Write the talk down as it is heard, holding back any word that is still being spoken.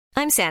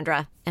I'm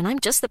Sandra, and I'm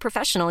just the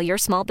professional your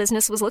small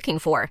business was looking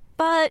for.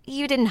 But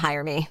you didn't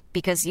hire me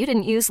because you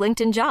didn't use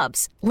LinkedIn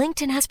Jobs.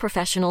 LinkedIn has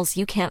professionals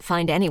you can't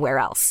find anywhere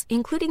else,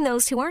 including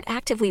those who aren't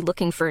actively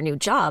looking for a new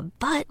job,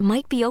 but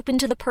might be open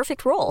to the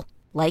perfect role,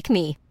 like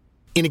me.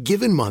 In a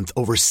given month,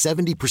 over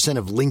 70%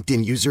 of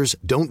LinkedIn users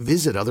don't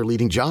visit other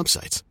leading job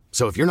sites.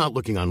 So if you're not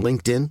looking on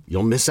LinkedIn,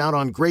 you'll miss out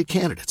on great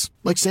candidates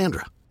like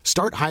Sandra.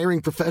 Start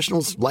hiring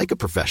professionals like a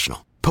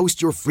professional.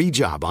 Post your free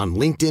job on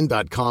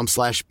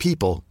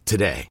linkedin.com/people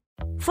today.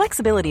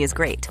 Flexibility is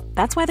great.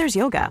 That's why there's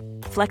yoga.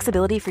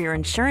 Flexibility for your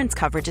insurance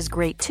coverage is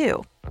great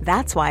too.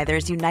 That's why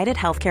there's United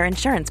Healthcare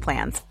Insurance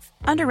Plans.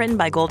 Underwritten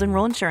by Golden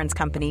Rule Insurance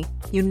Company,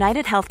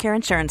 United Healthcare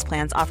Insurance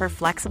Plans offer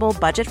flexible,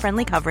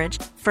 budget-friendly coverage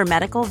for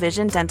medical,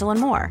 vision, dental, and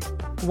more.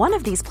 One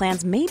of these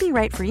plans may be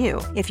right for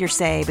you if you're,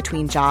 say,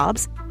 between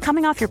jobs,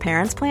 coming off your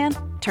parents' plan,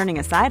 turning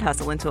a side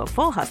hustle into a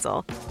full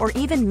hustle, or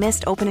even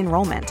missed open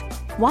enrollment.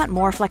 Want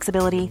more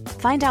flexibility?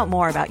 Find out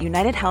more about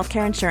United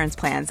Healthcare Insurance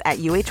Plans at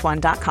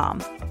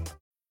uh1.com.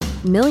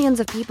 Millions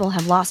of people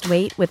have lost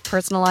weight with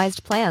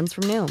personalized plans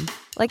from Noom.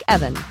 Like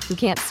Evan, who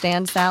can't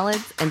stand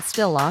salads and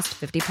still lost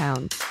 50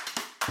 pounds.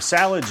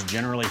 Salads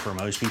generally for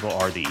most people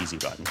are the easy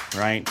button,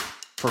 right?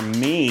 For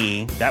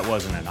me, that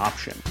wasn't an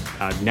option.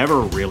 I never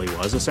really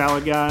was a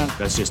salad guy.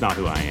 That's just not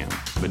who I am.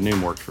 But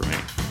Noom worked for me.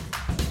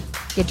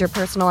 Get your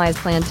personalized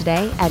plan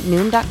today at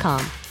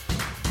Noom.com.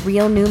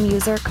 Real Noom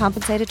user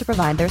compensated to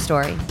provide their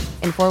story.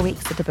 In 4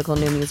 weeks, the typical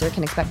Noom user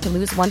can expect to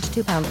lose 1 to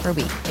 2 pounds per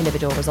week.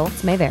 Individual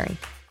results may vary.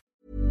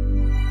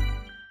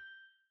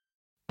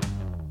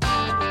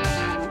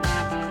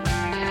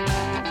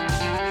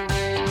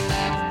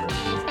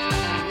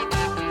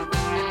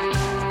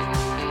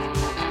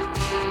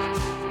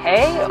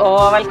 Hei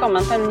og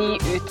velkommen til en ny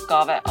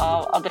utgave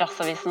av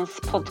Adresseavisens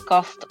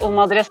podcast om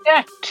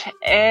adressert.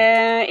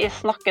 I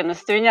snakkende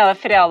stund det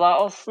fredag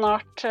og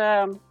snart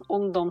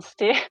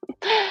ungdomstid.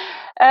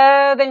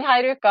 Denne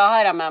uka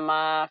har jeg med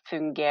meg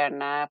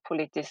fungerende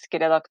politisk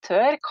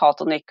redaktør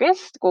Cato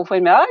Nyquist. God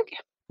formiddag.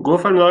 God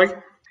formiddag.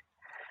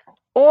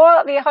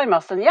 Og vi har med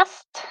oss en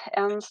gjest,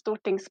 en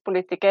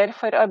stortingspolitiker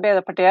for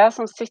Arbeiderpartiet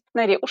som sitter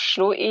nede i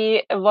Oslo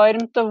i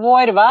varmt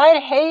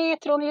vårvær. Hei,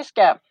 Trond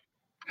Giske.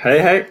 Hei,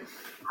 hei.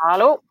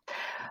 Hallo.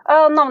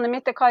 Navnet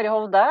mitt Kari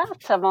Hovde,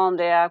 til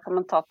vanlig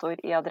kommentator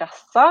i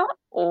Adressa,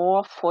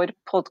 og for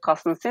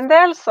podcasten sin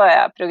del så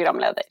jeg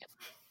programleder.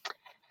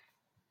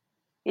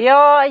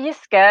 Ja,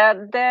 Giske,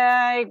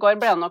 i går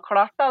ble det nok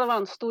klart da, det var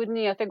en stor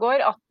nyhet i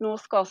går, at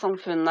nå skal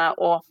samfunnet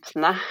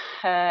åpne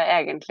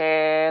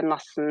egentlig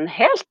nesten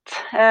helt.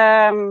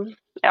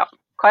 Ja,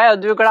 hva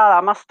det du gleder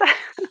deg mest til?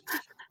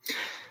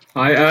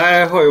 Nei,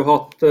 jeg har jo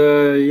hatt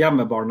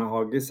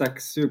hjemmebarnehage i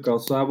 6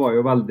 uker, så jeg var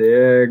jo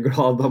veldig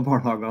glad da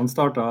barnehagene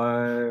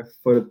startet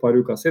for et par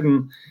uker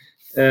siden.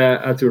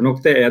 Jeg tror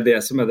nok det det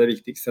som det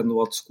viktigste nå,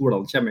 at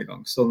skolene kommer i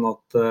gang, sånn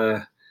at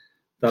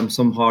de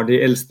som har de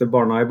eldste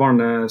barna i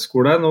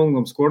barneskolen, og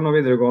ungdomsskolen og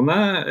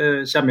videregående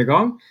kommer i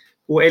gang.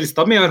 Og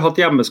eldste mi har hatt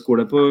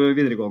hjemmeskole på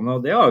videregående,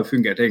 og det har jo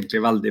fungert egentlig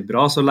veldig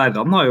bra, så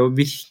lærerne har jo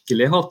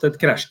virkelig hatt et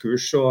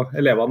krasjkurs, og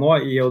elevene nå,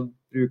 i å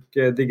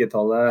bruke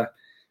digitale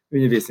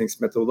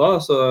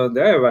undervisningsmetoder, så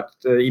det har jo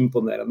vært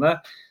imponerende.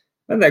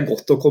 Men det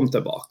godt å komme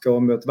tilbake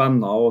og møte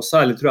venner, og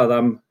særlig tror jeg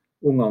de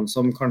ungene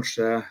som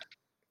kanskje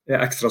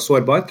ekstra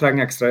sårbare,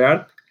 trenger ekstra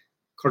hjelp,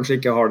 kanskje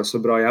ikke har det så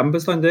bra hjem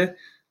bestandig,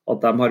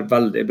 at de har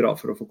veldig bra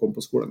for å få komme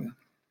på skolen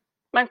igjen.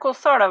 Men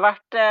hvordan har det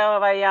vært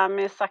å være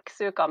hjemme i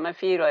 6 uker med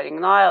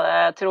 4-åring nå?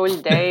 Det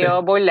trolldeig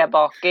og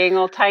bollebaking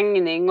og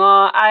tegning,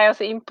 og jeg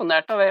så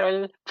imponert over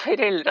alle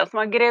foreldre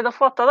som har greid å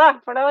få til det,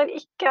 for det har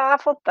ikke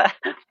jeg fått til.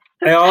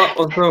 Ja,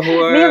 altså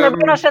Mine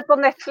barn har sett på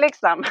Netflix,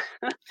 dem.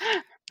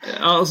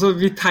 Ja, altså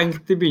vi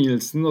tenkte i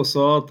begynnelsen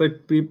også at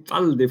det blir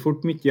veldig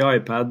fort mye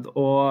iPad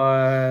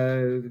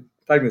og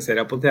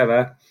tegneserier på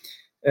TV.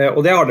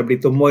 Og det har det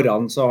blitt om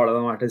morgenen, så har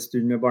det vært en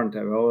stund med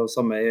barne-TV, og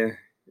samme i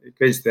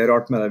kveldstid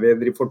rart med det. Vi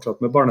driver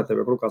fortsatt med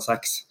barne-TV klokka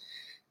 6.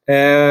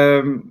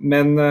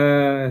 Men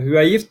hun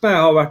gift med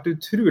har vært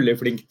utrolig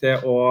flink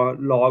til å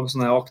lage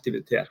sånne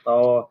aktiviteter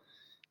og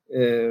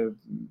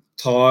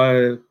ta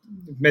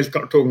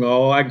melkkartonger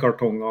og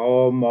eggkartonger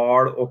og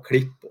mal og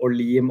klipp og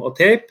lim og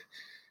teip.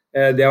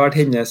 Det har vært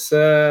hennes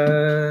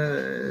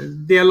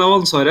del av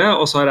ansvaret,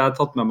 og så har jeg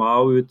tatt med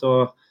meg ut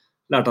og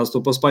lært å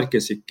stå på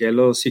sparkesykkel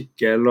og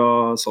sykkel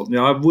og sånn.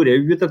 Jeg har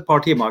vært ut et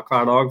par timer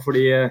hver dag,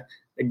 fordi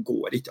det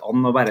går ikke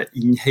an å være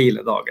inn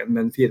hele dagen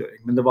med en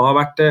 4-åring. Men det har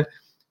vært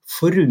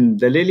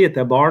forunderlig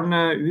lite barn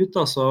ut,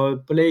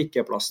 altså på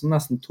lekeplassen,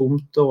 nesten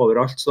tomt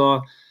overalt, så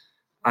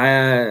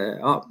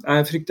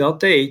jeg frykter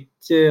at det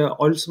ikke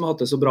alle som har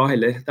hatt det så bra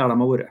heller, der de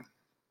har vært.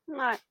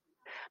 Nei,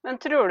 men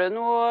tror du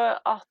nå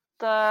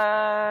at,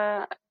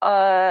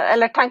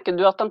 eller tenker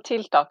du at de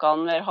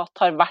tiltakene vi har hatt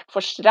har vært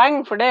for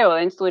streng? For det jo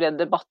den store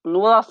debatten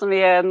nå, da, som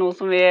vi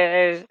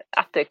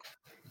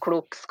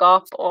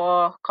etterklokskap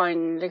og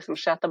kan liksom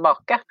se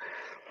tilbake.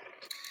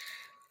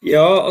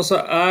 Ja,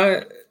 altså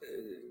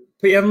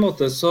på en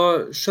måte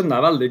så skjønner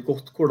jeg veldig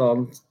godt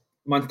hvordan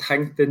man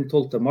tenkte den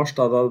 12. mars,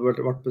 da det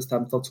ble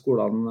bestemt at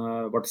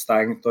skolene ble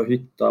stengt og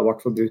hytta ble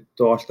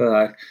forbudt og alt det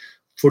der,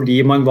 fordi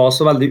man var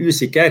så veldig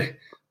usikker,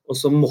 og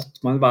så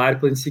måtte man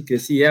være på den sikre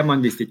side.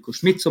 Man visste ikke hvor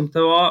smittsomt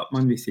det var,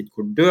 man visste ikke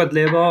hvor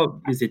dødelig det var,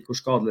 visste ikke hvor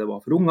skadelig det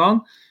var for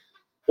ungene.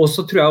 Og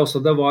så tror jeg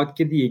også det var et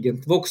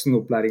gedigent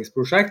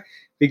voksenopplæringsprosjekt.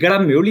 Vi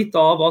glemmer jo litt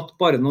av at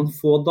bare noen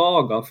få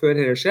dager før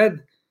dette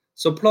skjedde,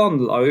 så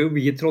planla jo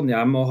vi i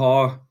Trondheim å ha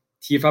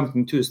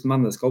 10-15 000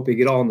 mennesker oppe i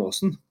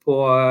Granåsen på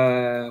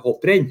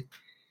hopprenn.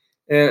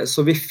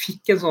 Så vi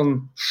fikk en sånn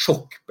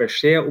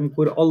sjokkbeskjed om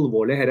hvor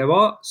alvorlig dette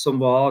var, som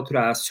var, tror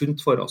jeg,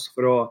 sunt for oss,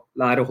 for å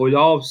lære å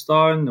holde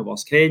avstand, og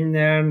vaske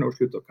hendene, og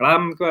slutte å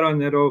klemme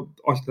hverandre,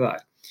 og alt det der.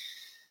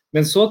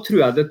 Men så tror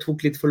jeg det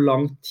tok litt for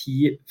lang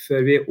tid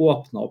før vi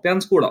åpnet opp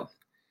igjen skolen.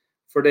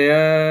 For det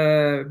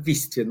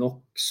visste vi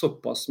nok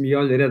såpass mye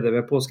allerede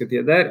ved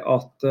påsketider,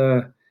 at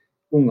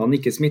ungene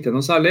ikke smitter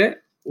noe særlig,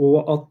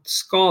 og at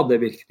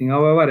skadevirkninger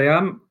av å være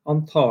hjem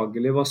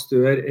antagelig var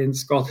større enn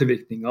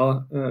skadevirkninger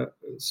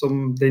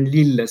som den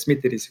lille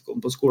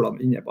smitterisikoen på skolen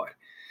innebar.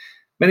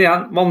 Men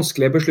igjen,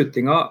 vanskelige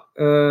beslutninger.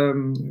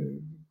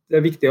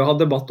 Det er viktig å ha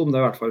debatt om det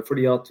i hvert fall,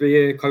 fordi at vi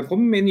kan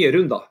komme i nye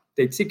runder.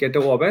 Det er ikke sikkert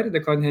det er over.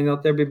 Det kan hende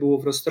at det blir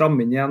behov for å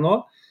stramme inn igjen nå,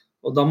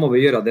 og da må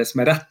vi gjøre det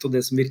som er rett, og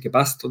det som virker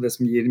best, og det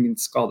som gir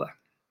minst skade.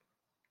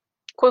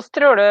 Hvordan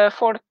tror du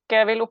folk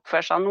vil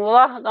oppføre seg nå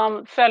da? De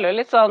føler jo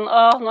litt sånn,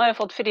 nå har jeg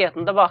fått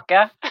friheten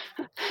tilbake.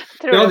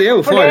 Ja, det er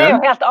jo faren. For det er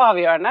jo helt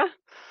avgjørende.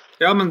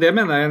 Ja, men det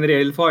mener jeg er en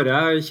reell fare.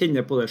 Jeg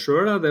kjenner på det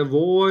selv. Det er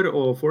vår,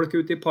 og folk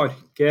er ute i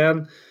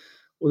parken,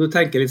 og du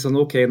tenker litt sånn,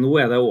 ok, nå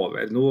er det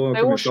over.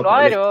 I Oslo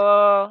har jo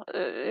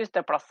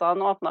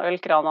uteplassene åpnet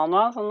ølkranene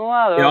nå, så nå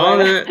er det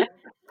over.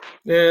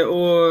 Ja,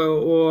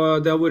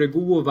 og det har vært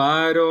god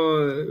vær,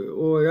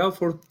 og ja,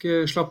 folk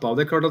slapper av.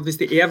 Det er klart at hvis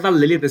det er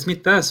veldig lite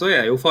smitte, så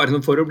er jo faren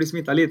for å bli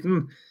smittet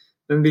liten.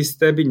 Men hvis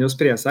det begynner å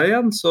spre seg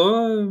igjen, så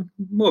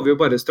må vi jo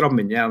bare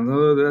stramme inn igjen.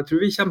 Og jeg tror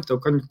vi kommer til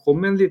å kan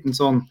komme en liten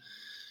sånn,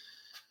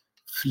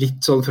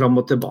 litt sånn frem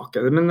og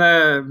tilbake. Men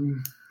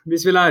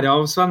hvis vi lærer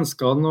av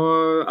svenskene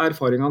og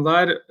erfaringene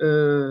der,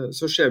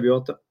 så ser vi jo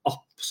at det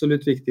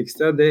absolutt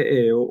viktigste, det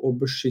er jo å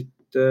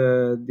beskytte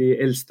de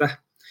eldste.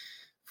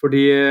 For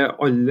de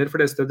aller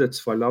fleste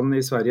dødsfallene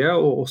i Sverige,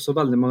 og også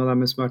veldig mange av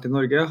dem som har vært i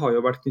Norge, har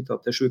jo vært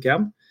knyttet til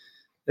sykehjem,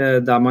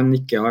 der man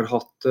ikke har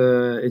hatt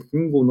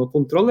enten god nok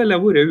kontroll eller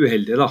vært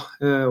uheldig. Da.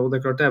 Og det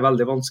er klart det er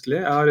veldig vanskelig.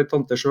 Jeg har en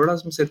tante selv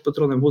som sitter på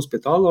Trondheim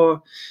Hospital,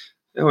 og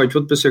jeg har ikke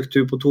fått besøkt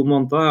henne på 2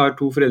 måneder. Jeg har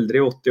 2 foreldre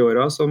i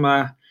 80-åra som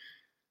jeg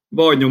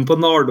var innom på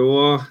Nardo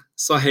og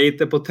sa hei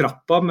til på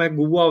trappa med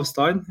god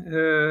avstand,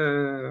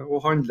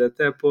 og handlet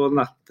til på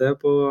nettet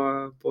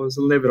på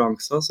sånne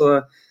leveranser, så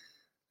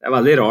det er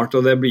veldig rart,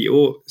 og det blir jo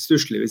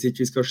stusslig hvis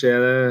ikke vi skal se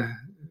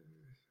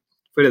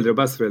foreldre og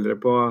besteforeldre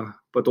på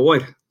et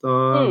år. Da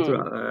tror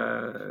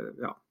jeg,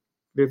 ja,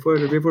 vi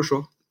får se.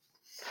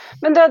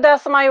 Men det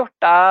som har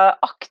gjort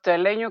deg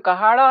aktuell denne uka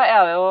her, da,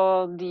 er det jo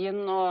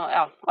din og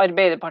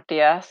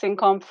Arbeiderpartiet sin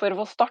kamp for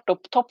å starte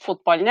opp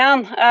toppfotballen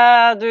igjen.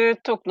 Du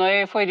tok nå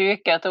i forrige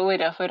uke til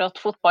ordet for at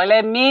fotball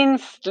er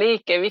minst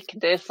like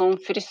viktig som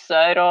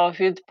frisør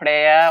og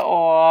hudpleie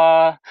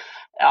og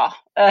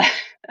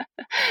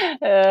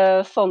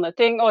sånne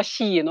ting, og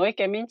kino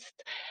ikke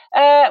minst.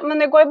 Men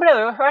i går ble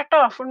det jo hørt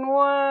da, for nå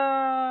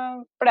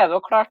ble det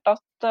jo klart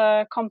at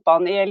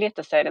kampene i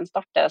Eliteserien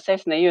starter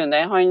 16.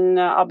 juni.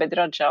 Abid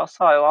Raja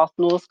sa jo at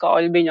nå skal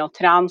alle begynne å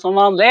trene som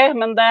vanlig,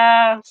 men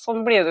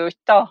sånn blir det jo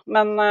ikke da.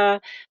 Men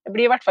det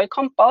blir i hvert fall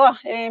kamper da,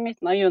 i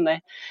midten av juni.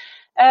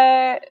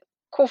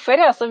 Hvorfor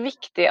er det så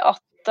viktig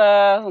at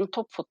sånn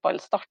toppfotball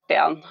starter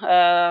igjen,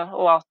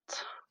 og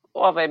at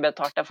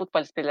overbetalte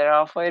fotballspillere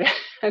får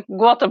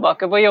gå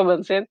tilbake på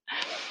jobben sin?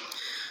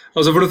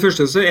 Altså for det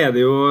første så er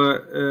det jo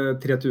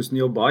 3000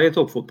 jobber i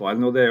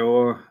toppfotballen, og det er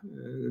jo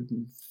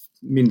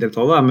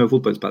mindretallet med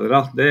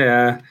fotballspillere. Det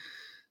er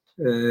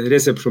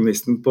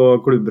resepsjonisten på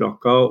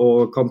klubbrakka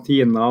og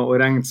kantina og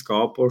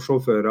regnskap og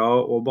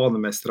sjåfører og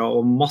banemestere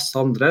og masse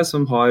andre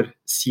som har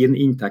sin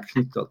inntekt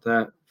knyttet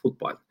til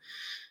fotball.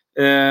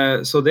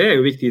 Så det er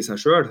jo viktig i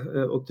seg selv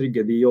å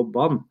trygge de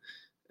jobbene.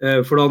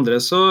 For det andre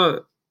så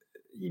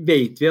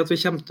vet vi at vi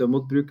kommer til å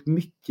måtte bruke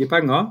mye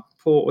penger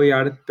på å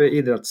hjelpe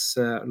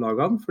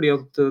idrettslagene, fordi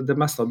at det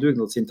meste av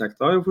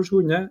dugnadsinntekter er jo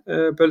forsvunnet.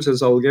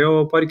 Pølsesalget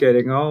og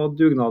parkeringer og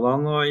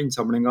dugnadene og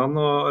innsamlingene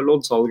og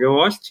loddsalget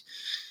og alt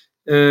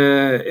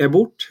er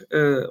bort.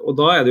 Og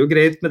da er det jo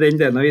greit med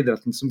den delen av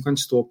idretten som kan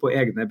stå på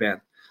egne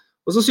ben.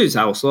 Og så synes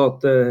jeg også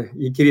at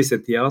i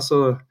krisetida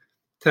så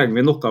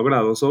trenger vi noe å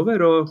glede oss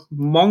over, og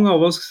mange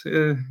av oss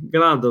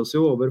gleder oss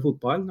jo over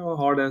fotballen og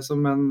har det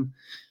som en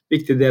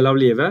viktig del av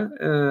livet,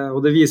 og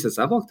det viser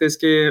seg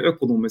faktisk i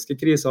økonomiske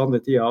kriser og andre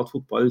tider at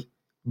fotball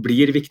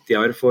blir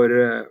viktigere for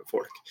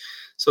folk.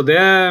 Så det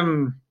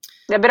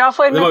er bra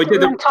for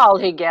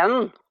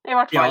mentalhygienen, i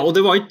hvert fall. Ja, og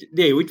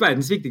det er jo ikke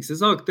verdens viktigste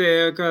sak.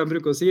 Det kan jeg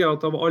bruke å si,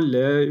 at av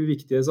alle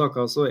uviktige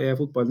saker så er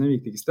fotballen den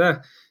viktigste,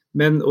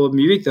 og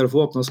mye viktigere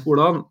for å åpne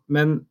skolene.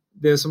 Men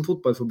det som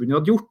Fotballforbundet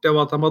hadde gjort, det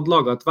var at de hadde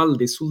laget et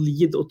veldig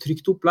solid og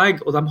trygt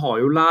opplegg, og de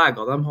har jo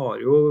leger, de har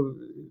jo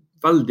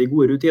veldig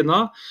gode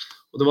rutiner,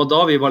 og det var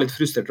da vi var litt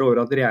frustrert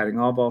over at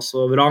regjeringen var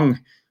så vrang.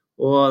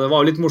 Og det var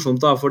jo litt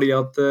morsomt da, fordi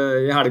at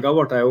i helga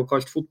ble jeg jo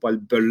kalt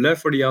fotballbølle,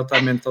 fordi at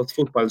jeg mente at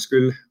fotball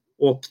skulle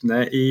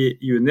åpne i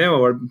juni,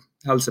 og var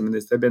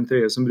helseminister Bent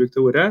Høie som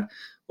brukte ordet,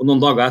 og noen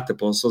dager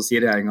etterpå så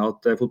sier regjeringen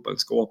at fotball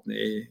skal åpne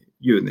i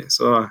juni.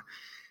 Så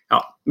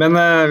ja, men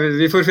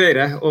vi får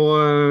feire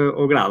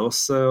og glede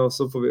oss, og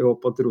så får vi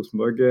håpe at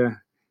Rosenborg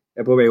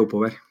på vei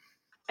oppover.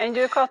 Enn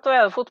du, Kato,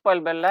 det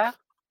fotballbølle?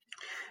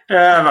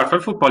 Jeg I hvert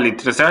fall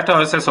fotballinteressert. Jeg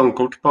har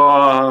sesongkort på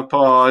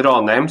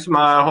Ranheim, som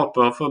jeg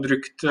håper å få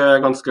brukt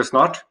ganske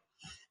snart.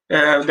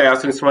 Det jeg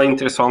synes var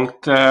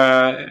interessant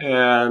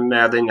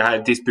med denne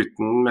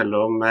disputten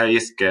mellom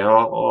Giske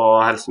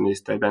og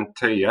helseminister Bent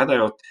Høie, det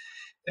jo at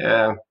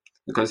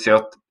du kan si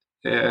at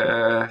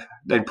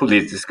den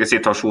politiske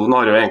situasjonen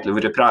har jo egentlig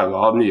vært preget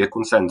av mye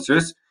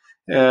konsensus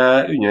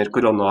under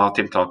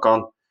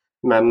koronatiltakene.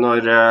 Men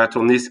når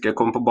Trond Giske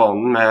kom på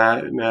banen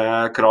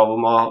med krav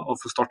om å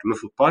få starte med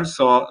fotball,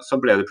 så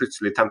ble det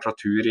plutselig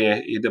temperatur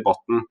i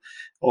debatten.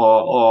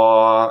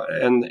 Og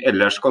en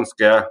ellers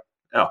ganske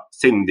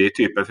sindig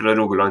type fra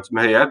Rogaland som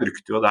Høie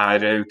brukte jo det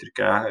her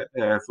uttrykket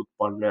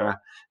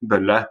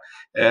fotballbølle.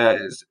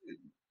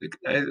 Det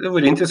har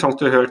vært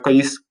interessant å høre hva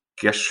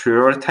Giske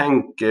selv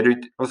tenker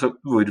rundt, altså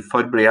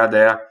hvorfor ble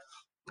det,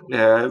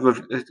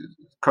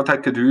 hva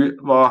tenker du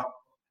var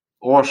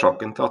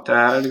årsaken til at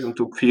jeg liksom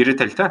tok fyr i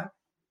teltet?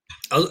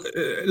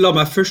 La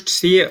meg først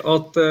si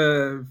at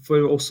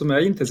for oss som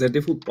interessert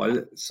i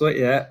fotball, så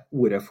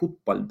ordet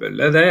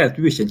fotballbølle, det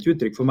et ukjent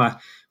uttrykk for meg.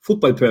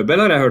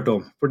 Fotballpøbel har jeg hørt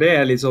om, for det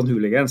litt sånn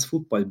hooligans,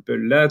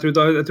 fotballbølle.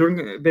 Jeg tror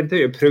Bent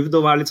Høie prøvde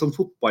å være litt sånn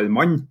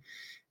fotballmann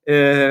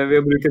ved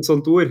å bruke et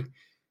sånt ord.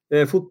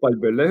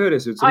 Fotballbølle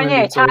høres ut som han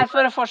ikke her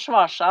for å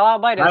forsvare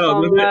seg, bare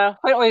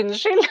for ordens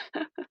skyld.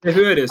 Det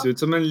høres ut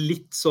som en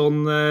litt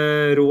sånn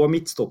rå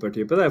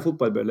midtstoppertype, det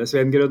fotballbølle,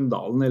 Svein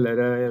Grøndalen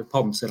eller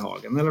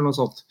Panserhagen eller noe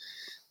sånt.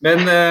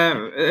 Men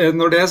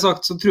når det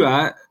sagt, så tror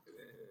jeg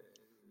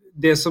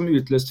det som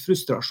utløste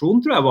frustrasjon,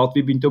 tror jeg var at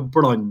vi begynte å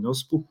blande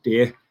oss bort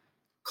i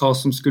hva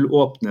som skulle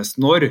åpnes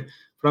når.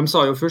 For de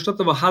sa jo først at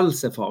det var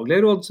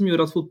helsefaglige råd som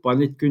gjorde at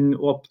fotballen ikke kunne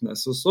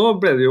åpnes, og så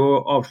ble det jo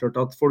avslørt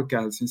at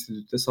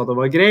Folkehelseinstituttet sa det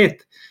var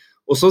greit.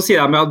 Og så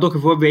sier de at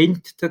dere får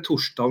vente til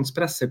torsdagens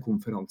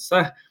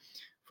pressekonferanse,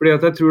 fordi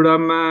at jeg tror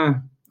de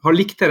har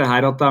likt det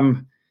her at de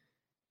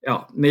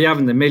med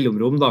jevne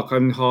mellomrom da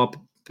kan ha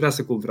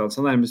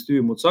pressekonferanser nærmest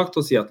uimotsagt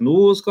og si at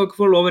nå skal dere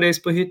få lov å reise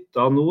på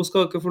hytta, nå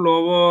skal dere få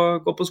lov å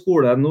gå på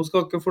skolen, nå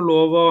skal dere få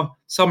lov å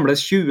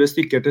samles 20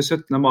 stykker til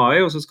 17. mai,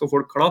 og så skal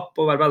folk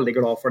klappe og være veldig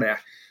glad for det.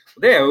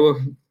 Det jo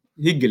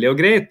hyggelig og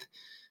greit,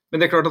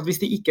 men det klart at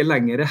hvis det ikke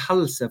lenger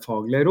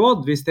helsefaglige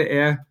råd, hvis det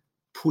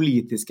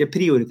politiske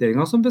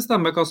prioriteringer som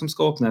bestemmer hva som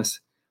skal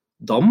åpnes,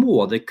 da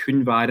må det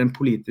kun være en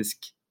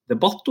politisk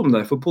debatt om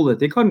det, for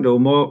politikk handler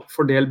om å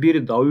fordele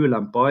byrder og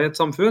ulemper i et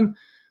samfunn,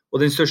 og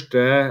den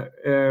største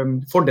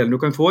fordelen du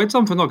kan få i et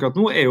samfunn akkurat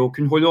nå jo å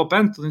kunne holde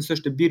åpent, og den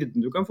største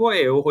byrden du kan få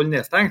å holde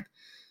nedstengt.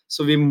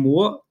 Så vi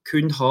må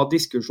kunne ha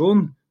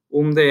diskusjon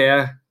om det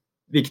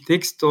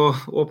viktigst å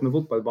åpne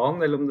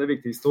fotballbanen, eller om det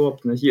viktigst å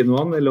åpne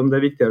kinoene, eller om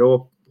det viktigere å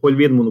holde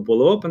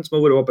Vinmonopolet åpent, som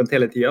har vært åpent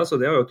hele tiden, så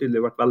det har jo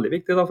tydelig vært veldig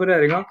viktig da for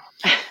regjeringen.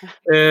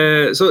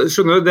 Så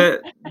skjønner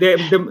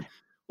du,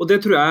 og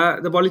det tror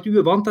jeg, det var litt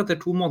uvant etter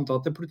 2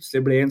 måneder at det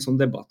plutselig ble en sånn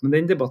debatt, men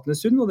den debatten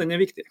sunn, og den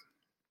viktig.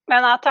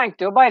 Men jeg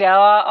tenkte jo bare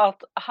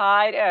at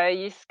her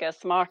Giske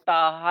smart da,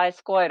 her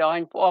skårer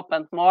han på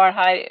åpent mål,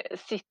 her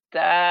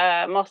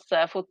sitter masse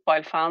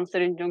fotballfans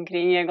rundt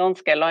omkring i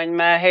ganske land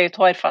med høyt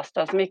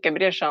hårfeste som ikke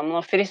bryr seg om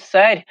noe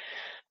frisør.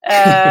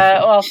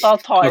 Og at da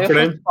tar jo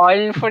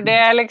fotballen, for det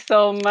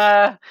liksom,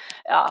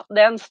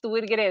 det en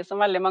stor greie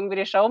som veldig mange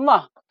bryr seg om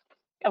da.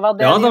 Var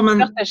det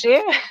strategi?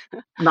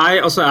 Nei,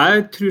 altså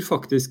jeg tror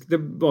faktisk, det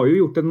var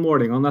jo gjort en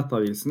måling av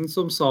Nettavisen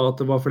som sa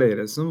at det var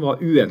flere som var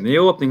uenige i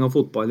åpning av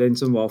fotball enn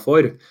som var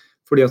for.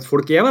 Fordi at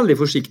folk veldig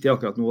forsiktige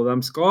akkurat nå, og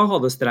de skal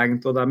ha det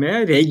strengt, og de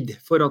redd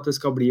for at det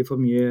skal bli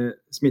for mye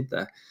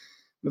smitte.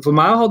 Men for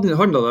meg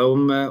handlet det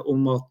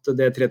om at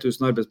det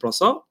 3000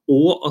 arbeidsplasser,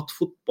 og at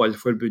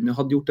fotballforbundet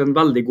hadde gjort en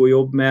veldig god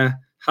jobb med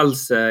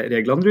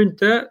helsereglene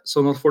rundt det,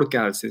 sånn at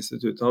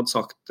Folkehelseinstituttet hadde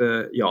sagt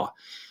ja.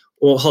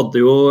 Og hadde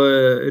jo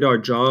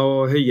Raja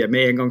og Høie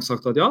med en gang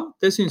sagt at ja,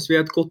 det synes vi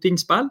et godt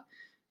innspill.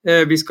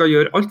 Vi skal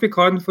gjøre alt vi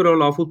kan for å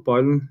la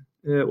fotballen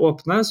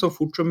åpne så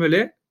fort som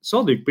mulig. Så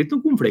hadde det ikke blitt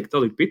noen konflikt, det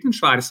hadde ikke blitt en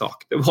svær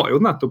sak. Det var jo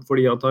nettopp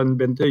fordi at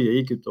Bent Høie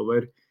gikk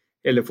utover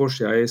hele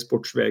forsiden i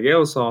Sports-VG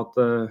og sa at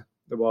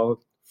det var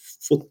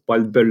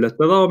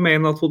fotballbøllete da, og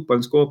mener at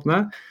fotballen skulle åpne,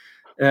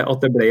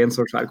 at det ble en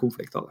så svær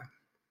konflikt av det.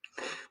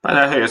 Men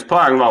det høyeste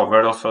poeng var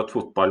vel også at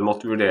fotball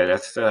måtte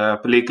vurderes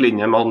på lik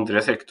linje med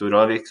andre sektorer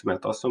og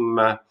virksomheter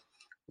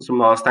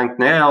som var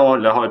stengt ned, og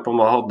alle hadde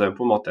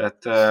på en måte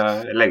et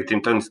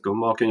legitimt ønske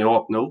om å kunne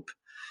åpne opp.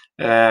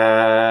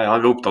 Jeg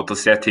var opptatt av å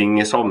se ting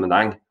i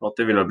sammenheng,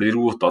 at det ville bli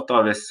rotet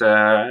da, hvis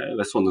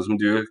sånne som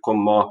du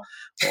kom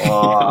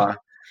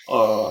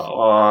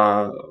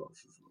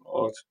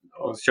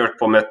og kjørt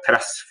på med et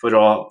press for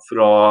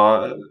å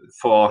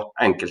få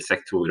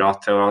enkeltsektorer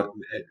til å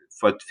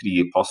få et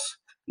fripass,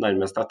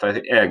 nærmest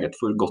etter eget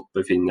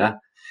forgodtbefinnende.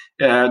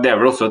 Det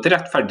vel også et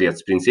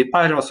rettferdighetsprinsipp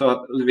her. Altså,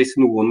 hvis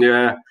noen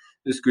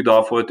skulle da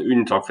få et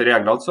unntak for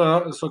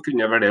reglene, så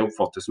kunne vel det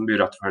oppfattes som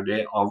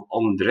urettferdig av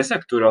andre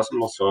sektorer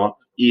som også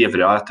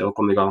ivrer etter å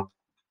komme i gang.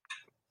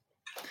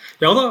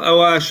 Ja da,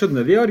 og jeg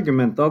skjønner de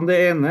argumentene. Det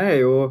ene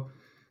jo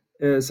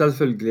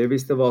selvfølgelig,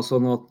 hvis det var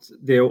sånn at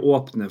det å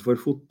åpne for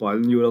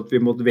fotballen gjorde at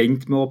vi måtte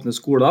vente med å åpne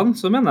skolene,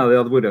 så mener jeg det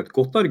hadde vært et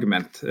godt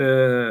argument.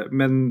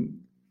 Men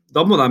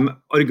da må de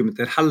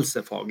argumentere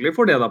helsefaglig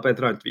for det da, på et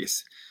eller annet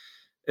vis.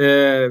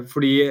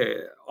 Fordi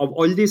av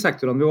alle de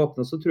sektorene vi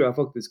åpner, så tror jeg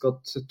faktisk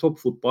at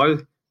toppfotball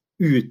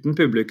uten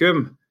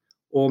publikum,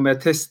 og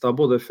med tester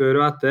både før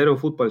og etter,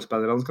 og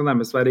fotballspillerne skal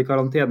nærmest være i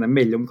karantene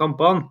mellom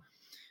kampene,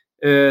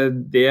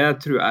 det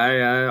tror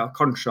jeg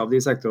kanskje av de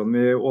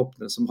sektorene vi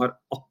åpner som har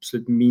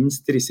absolutt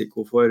minst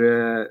risiko for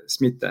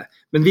smitte.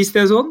 Men hvis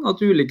det sånn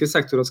at ulike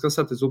sektorer skal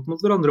settes opp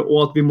mot hverandre,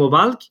 og at vi må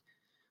velge,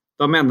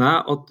 da mener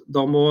jeg at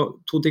da må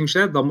to ting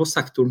skje. Da må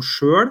sektoren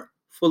selv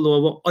få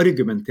lov å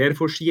argumentere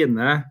for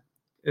sine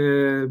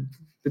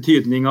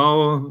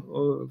betydninger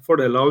og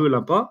fordeler og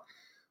ulemper,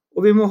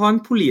 og vi må ha en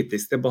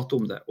politisk debatt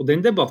om det. Og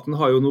den debatten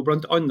har jo nå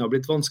blant annet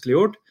blitt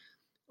vanskeliggjort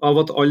av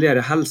at alle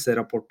de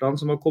helserapportene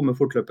som har kommet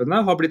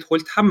fortløpende har blitt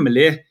holdt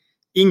hemmelig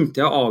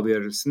inntil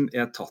avgjørelsen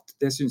tatt.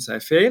 Det synes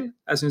jeg feil.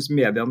 Jeg synes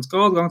mediene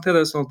skal ha adgang til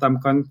det, sånn at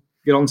de kan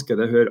granske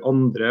det, høre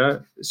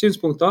andre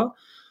synspunkter.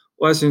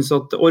 Og jeg synes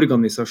at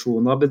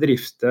organisasjoner,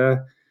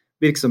 bedrifter,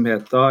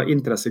 virksomheter,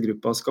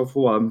 interessegrupper skal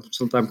få dem,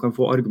 sånn at de kan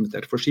få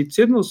argumentere for sitt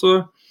syn, og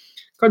så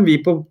kan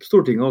vi på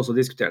Stortinget også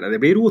diskutere det.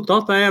 Det blir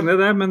rotet, jeg enig i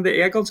det, men det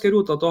ganske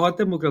rotet å ha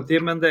et demokrati,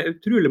 men det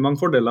utrolig mange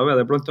fordeler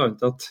ved det, blant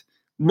annet at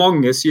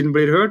mange syn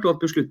blir hørt, og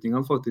at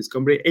beslutningene faktisk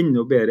kan bli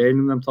enda bedre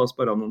enn om de tas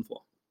bare noen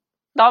få.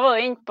 Da var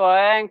du inne på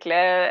egentlig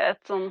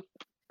et sånt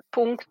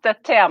punkt,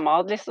 et tema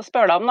jeg hadde lyst til å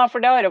spørre deg om, da, for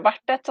det har jo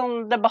vært et sånn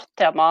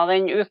debattema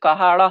den uka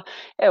her, da,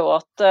 jo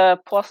at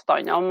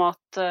påstanden om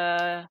at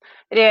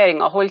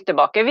regjeringen holdt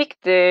tilbake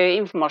viktig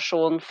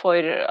informasjon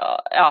for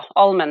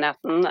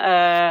allmennheten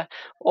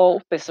og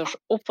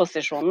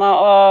opposisjonen.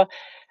 Og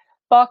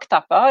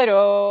bakteppet har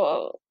jo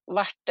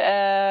vært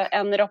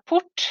en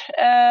rapport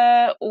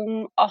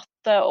om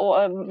at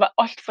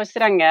alt for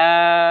strenge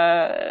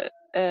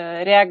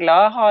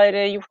regler har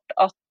gjort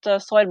at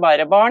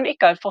sårbare barn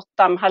ikke har fått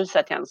de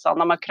helsetjenestene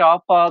de har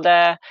krav på.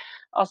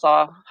 Altså,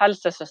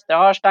 helsesøstre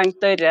har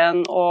stengt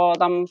døren, og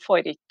de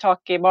får ikke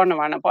tak i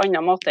barnevernet på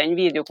annen måte enn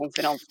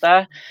videokonferanse.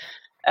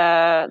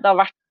 Det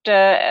har vært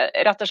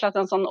rett og slett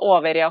en sånn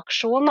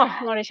overreaksjon da,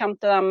 når det kommer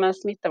til de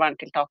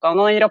smitteverntiltakene.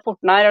 Og den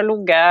rapporten her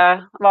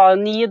var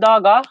 9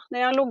 dager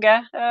den har ligget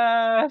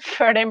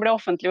før den ble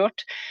offentliggjort.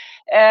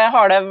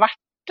 Har det vært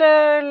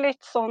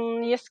litt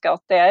sånn Giske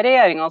at det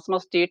regjeringen som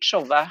har styrt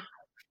showet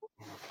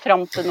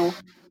frem til nå?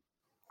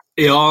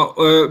 Ja,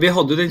 vi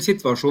hadde jo den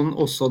situasjonen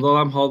også da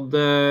de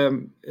hadde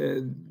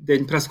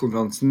den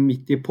pressekonferansen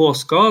midt i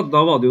påska.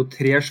 Da var det jo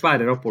 3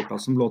 svære rapporter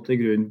som lå til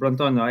grunn,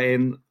 blant annet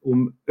en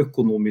om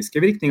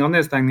økonomiske virkninger av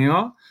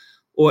nedstengninger,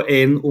 og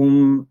en om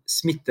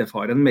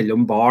smittefaren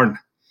mellom barn.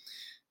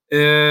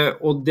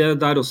 Og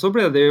der også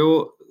ble det jo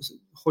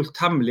holdt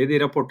hemmelig de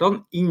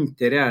rapportene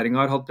inntil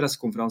regjeringen har hatt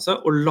pressekonferanse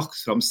og lagt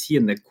frem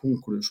sine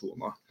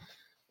konklusjoner.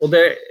 Og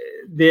det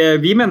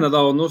vi mener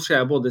da, og nå ser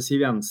jeg både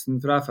Siv Jensen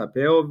fra FrP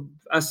og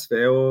SV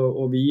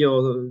og vi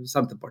og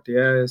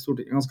Senterpartiet i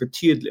Stortinget ganske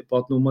tydelige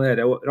på at nå må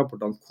disse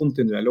rapportene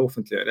kontinuerlig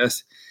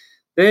offentliggjøres.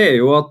 Det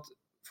jo at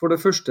for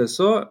det første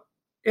så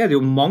det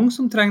jo mange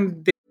som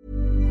trenger det.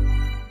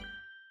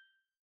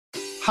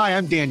 Hi,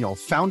 I'm Daniel,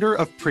 founder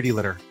of Pretty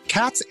Litter.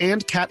 Cats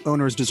and cat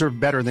owners deserve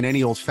better than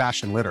any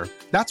old-fashioned litter.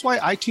 That's why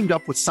I teamed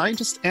up with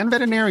scientists and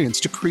veterinarians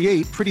to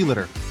create Pretty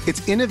Litter.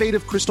 Its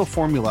innovative crystal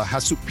formula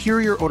has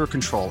superior odor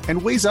control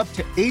and weighs up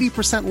to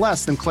 80%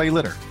 less than clay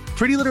litter.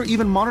 Pretty Litter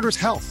even monitors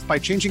health by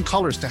changing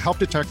colors to help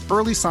detect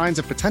early signs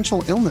of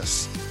potential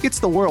illness. It's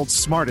the world's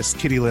smartest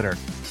kitty litter.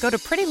 Go to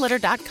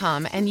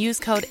prettylitter.com and use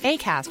code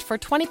ACAST for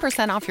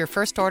 20% off your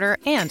first order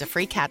and a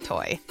free cat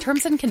toy.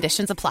 Terms and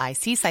conditions apply.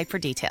 See site for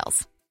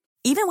details.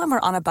 Even when we're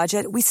on a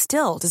budget, we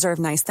still deserve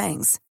nice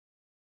things.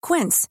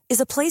 Quince is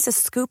a place to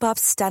scoop up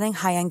stunning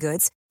high-end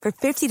goods for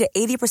 50 to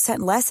 80%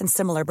 less than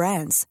similar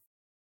brands.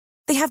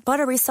 They have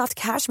buttery soft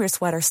cashmere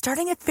sweaters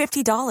starting at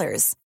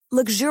 $50,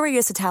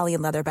 luxurious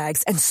Italian leather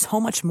bags, and so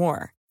much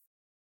more.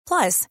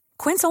 Plus,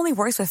 Quince only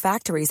works with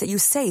factories that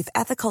use safe,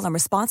 ethical, and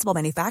responsible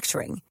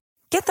manufacturing.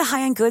 Get the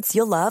high-end goods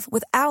you'll love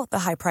without the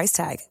high price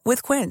tag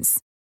with Quince.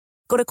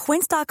 Go to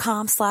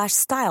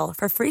quince.com/style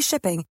for free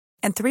shipping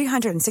and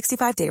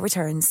 365-day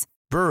returns.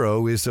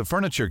 Burrow is a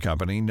furniture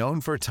company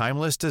known for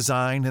timeless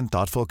design and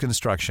thoughtful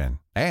construction,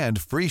 and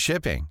free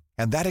shipping,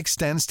 and that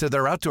extends to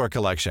their outdoor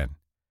collection.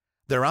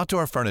 Their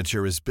outdoor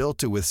furniture is built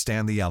to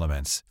withstand the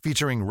elements,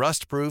 featuring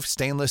rust-proof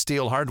stainless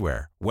steel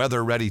hardware,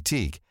 weather-ready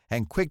teak,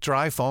 and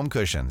quick-dry foam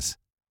cushions.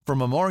 For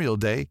Memorial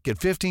Day, get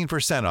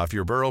 15% off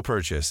your Burrow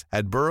purchase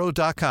at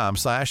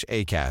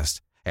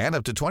burrow.com/ACAST, and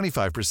up to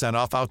 25%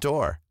 off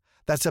outdoor.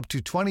 That's up to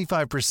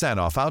 25%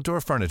 off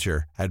outdoor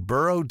furniture at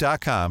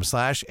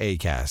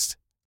burrow.com/ACAST.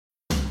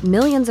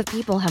 Millions of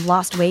people have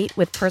lost weight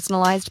with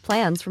personalized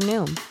plans from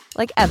Noom.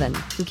 Like Evan,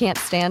 who can't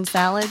stand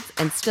salads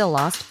and still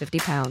lost 50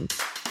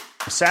 pounds.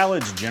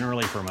 Salads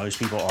generally for most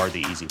people are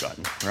the easy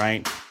button,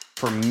 right?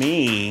 For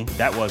me,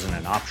 that wasn't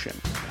an option.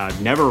 I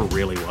never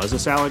really was a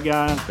salad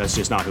guy. That's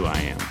just not who I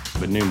am.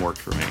 But Noom worked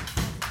for me.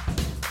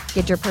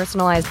 Get your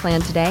personalized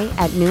plan today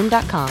at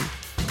Noom.com.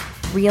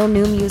 Real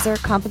Noom user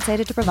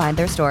compensated to provide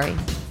their story.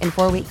 In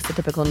 4 weeks, the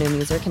typical Noom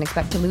user can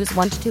expect to lose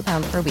 1 to 2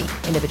 pounds per week.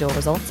 Individual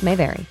results may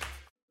vary.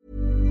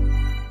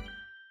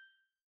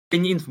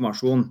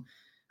 Informasjon.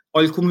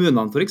 Alle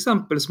kommunene for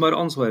eksempel som har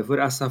ansvaret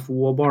for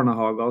SFO og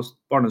barnehager og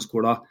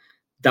barneskoler,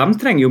 de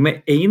trenger jo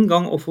med en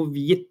gang å få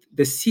vite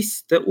det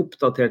siste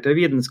oppdaterte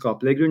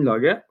vitenskapelige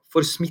grunnlaget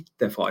for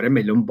smittefare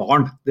mellom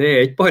barn.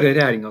 Det ikke bare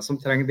regjeringen som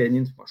trenger den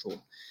informasjonen.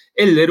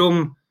 Eller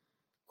om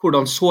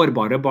hvordan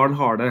sårbare barn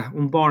har det,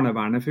 om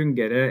barnevernet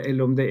fungerer,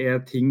 eller om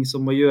det ting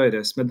som må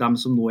gjøres med dem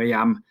som nå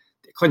hjemme.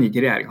 Det kan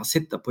ikke regjeringen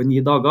sitte på i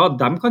 9 dager.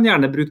 De kan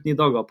gjerne bruke 9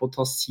 dager på å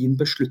ta sin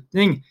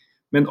beslutning,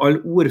 men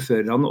alle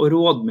ordførerne og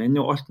rådmenn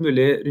og alt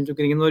mulig rundt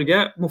omkring i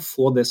Norge må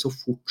få det så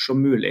fort som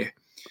mulig.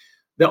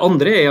 Det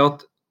andre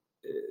at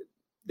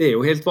det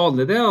jo helt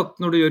vanlig det, at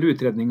når du gjør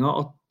utredninger,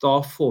 at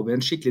da får vi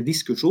en skikkelig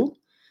diskusjon,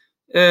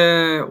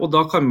 og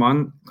da kan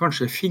man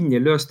kanskje finne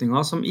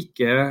løsninger som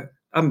ikke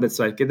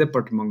embetsverket,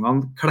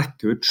 departementene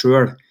klekker ut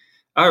selv.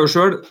 Jeg har jo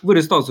selv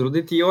vært statsråd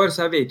i 10 år,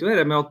 så jeg vet jo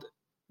det med at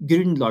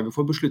grunnlaget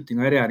for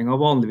beslutninger i regjeringen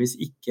vanligvis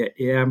ikke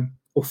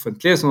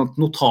offentlig, sånn at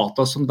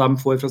notater som de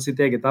får fra sitt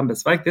eget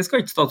embetsverk, det skal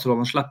ikke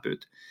statsrådene slippe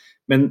ut.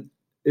 Men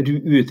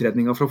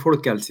utredninger fra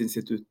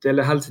Folkehelseinstituttet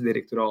eller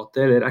Helsedirektoratet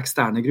eller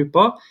eksterne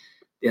grupper,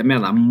 det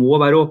mener jeg må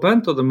være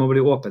åpent, og det må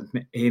bli åpent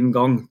med en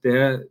gang.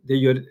 Det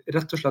gjør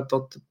rett og slett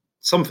at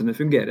samfunnet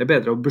fungerer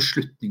bedre, og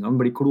beslutningene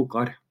blir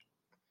klokere.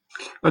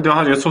 Du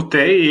har jo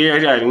sittet i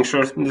regjering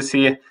selv, som du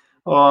sier,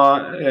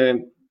 og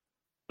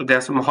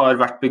det som har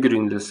vært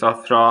begrunnelser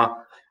fra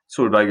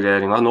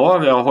Solberg-regjeringen nå,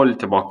 ved å holde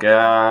tilbake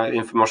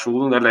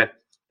informasjon, eller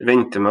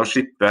vente med å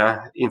slippe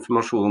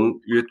informasjonen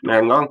ut med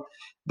en gang,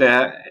 det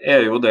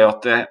jo det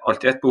at det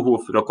alltid et behov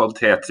for å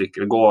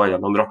kvalitetssikre, gå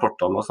gjennom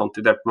rapportene og sånt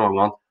i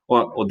departementene,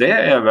 og det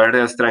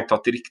vel strengt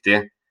tatt riktig.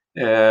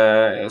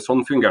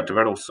 Sånn fungerte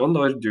vel også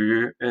når du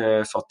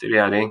satt i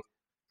regjering?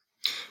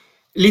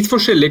 Litt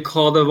forskjellig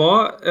hva det var.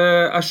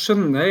 Jeg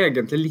skjønner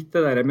egentlig litt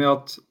det der med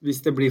at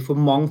hvis det blir for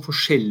mange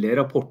forskjellige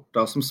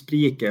rapporter som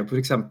spriker, for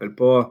eksempel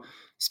på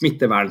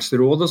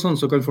smittevernsråd og sånn,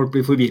 så kan folk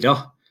bli forvirret.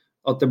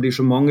 At det blir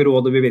så mange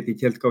råd, og vi vet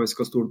ikke helt hva vi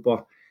skal stole på.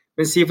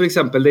 Men si for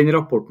eksempel den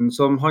rapporten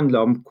som handler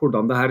om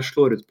hvordan det her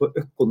slår ut på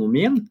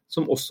økonomien,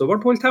 som også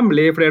ble holdt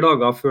hemmelig i flere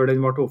dager før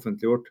den ble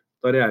offentliggjort,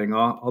 da regjeringen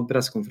hadde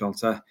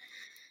pressekonferanse.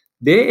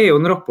 Det jo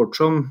en rapport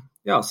som,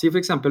 si for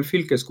eksempel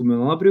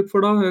fylkeskommunene har bruk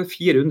for da,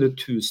 400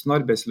 000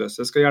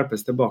 arbeidsløse skal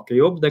hjelpes tilbake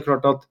i jobb. Det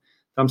klart at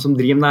de som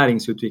driver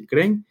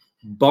næringsutvikling,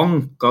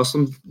 banker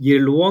som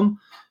gir lån,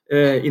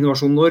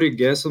 Innovasjon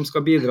Norge som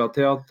skal bidra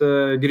til at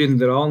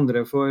gründere og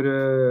andre får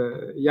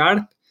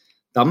hjelp,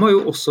 de har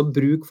jo også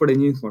bruk for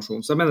den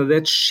informasjonen. Så jeg mener det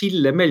et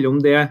skille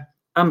mellom det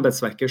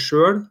embetsverket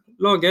selv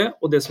lager,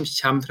 og det som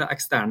kommer fra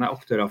eksterne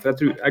aktører. For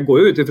jeg går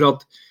jo ut ifra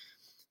at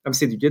de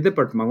sitter ikke i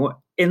departementet og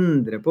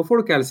endrer på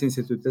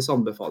Folkehelseinstituttets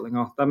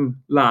anbefalinger. De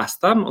leser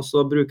dem, og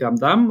så bruker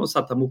de dem, og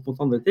setter dem opp mot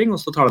andre ting, og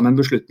så tar de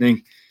en beslutning.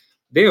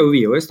 Det jo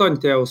vi jo i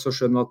stand til å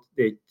skjønne at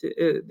det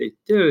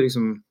ikke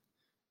liksom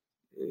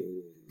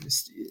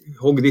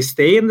hogd i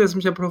stein, det som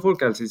kommer fra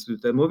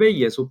Folkehelseinstituttet, må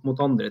veies opp mot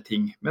andre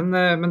ting. Men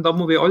da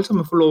må vi alle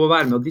sammen få lov å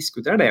være med og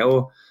diskutere det,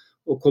 og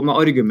komme med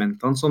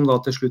argumentene som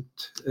da til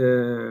slutt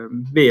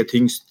veier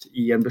tyngst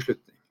i en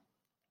beslutning.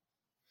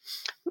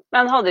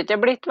 Men hadde det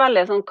ikke blitt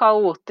veldig sånn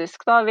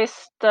kaotisk da, hvis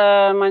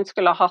man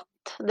skulle ha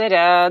hatt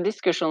dere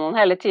diskusjonene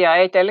hele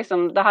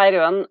tiden? Det her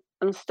jo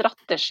en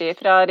strategi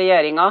fra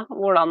regjeringen,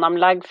 hvordan de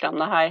legger frem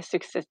det her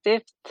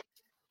suksessivt.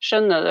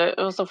 Skjønner du,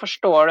 og så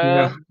forstår du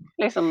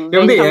liksom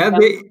den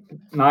tanken?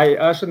 Nei,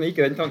 jeg skjønner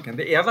ikke den tanken.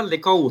 Det veldig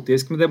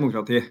kaotisk med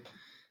demokrati.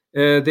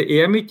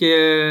 Det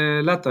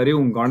mye lettere i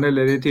Ungarn,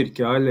 eller i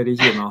Tyrkia, eller i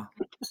Kina.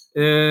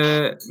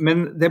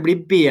 Men det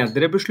blir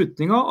bedre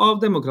beslutninger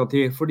av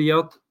demokrati, fordi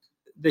at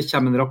det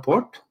kommer en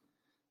rapport,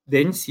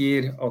 den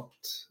sier at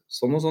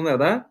sånn og sånn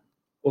det,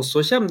 og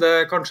så kommer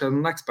det kanskje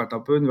en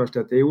eksperter på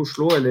Universitetet i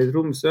Oslo, eller i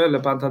Tromsø,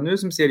 eller på NTNU,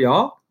 som sier ja,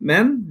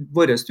 men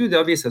våre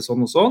studier viser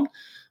sånn og sånn,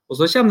 og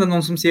så kommer det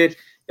noen som sier,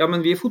 ja,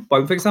 men vi i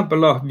fotballen for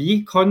eksempel da,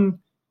 vi kan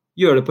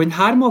gjøre det på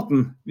denne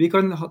måten, vi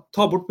kan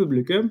ta bort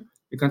publikum,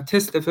 vi kan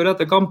teste før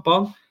etter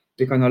kampene,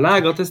 vi kan ha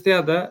leger til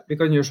stede, vi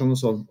kan gjøre sånn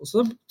og sånn, og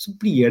så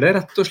blir det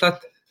rett og slett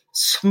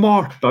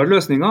smartere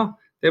løsninger,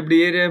 det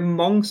blir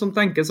mange som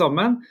tenker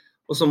sammen,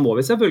 og så må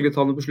vi selvfølgelig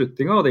ta noen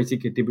beslutninger, og det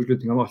sikkert de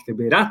beslutningene alltid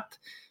blir rett,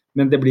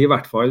 men det blir i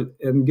hvert fall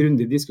en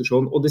grundig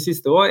diskusjon. Og det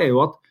siste også jo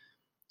at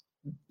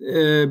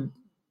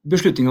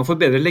beslutninger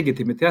får bedre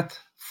legitimitet.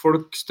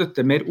 Folk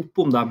støtter mer opp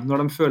om dem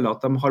når de føler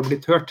at de har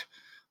blitt hørt,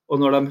 og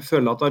når de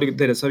føler at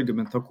deres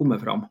argumenter kommer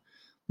fram.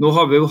 Nå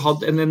har vi jo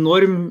hatt en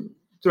enorm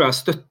tror jeg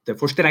støtter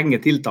for strenge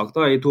tiltak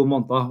da, I 2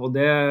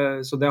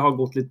 måneder, så det har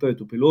gått litt på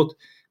autopilot.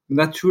 Men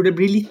jeg tror det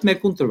blir litt mer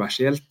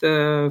kontroversielt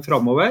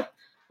fremover,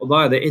 og da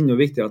det enda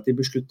viktigere at de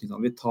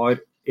beslutningene vi tar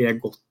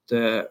godt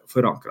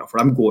forankret, for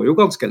de går jo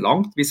ganske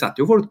langt. Vi setter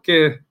jo folk,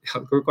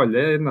 kan vi kalle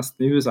det,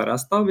 nesten I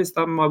husarrest da, hvis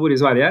de har vært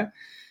I Sverige,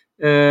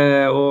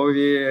 og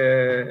vi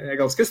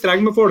ganske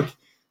streng med folk,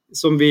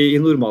 som vi I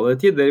normale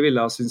tider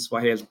ville ha syntes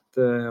var helt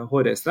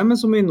hårreisende, men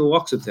som vi nå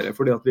aksepterer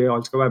fordi at vi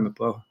alle skal være med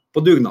på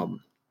dugnaden.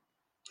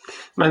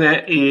 Men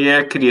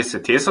I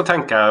krisetid så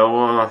tenker jeg jo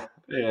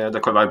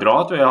det kan være bra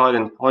at vi har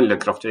en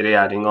handlekraftig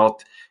regjering, og at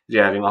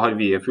regjeringen har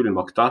vide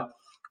fullmakter.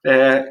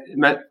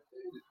 Men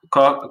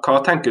hva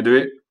tenker du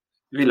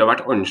ville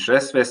vært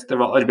annerledes hvis det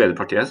var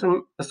Arbeiderpartiet som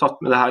satt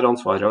med det her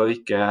ansvaret, og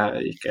ikke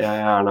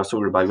Erna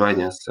Solberg og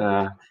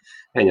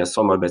hennes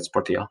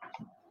samarbeidspartier?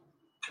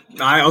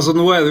 Nei, altså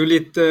nå det jo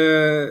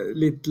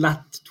litt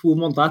lett 2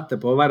 måneder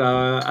etterpå å være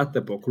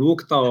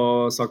etterpåklok da,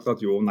 og sagt at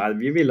jo, nei,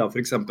 vi ville for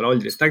eksempel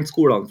aldri stengt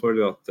skolene for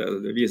at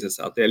det viser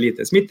seg at det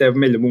lite smitte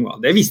mellom unger.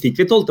 Det visste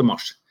ikke vi 12.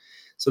 mars.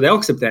 Så det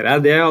aksepterer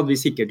jeg, det hadde vi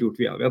sikkert gjort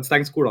via. Vi hadde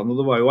stengt skolene, og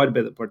det var jo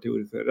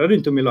Arbeiderpartiordførere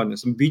rundt om I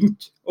landet som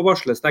begynte å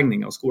varsle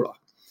stengning av skoler.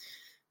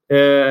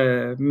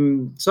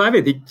 Så jeg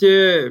vet ikke,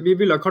 vi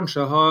ville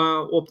kanskje ha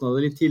åpnet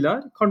det litt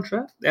tidligere,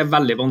 kanskje. Det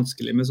veldig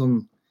vanskelig med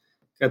sånn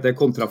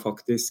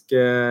kontrafaktisk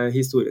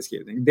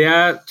historieskrivning. Det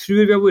jeg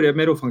tror vi har vært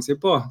mer offensiv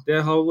på,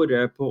 det har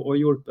vært på å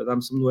hjelpe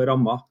dem som nå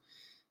rammet.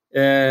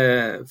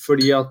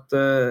 Fordi at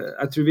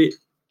jeg tror vi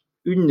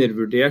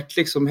undervurdert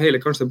liksom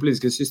hele kanskje det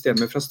politiske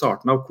systemet fra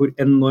starten av hvor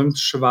enormt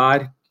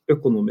svær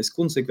økonomisk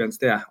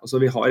konsekvens det Altså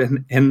vi har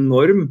en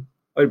enorm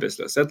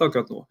arbeidsløshet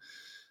akkurat nå.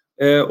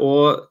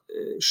 Og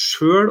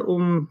selv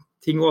om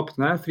ting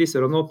åpner,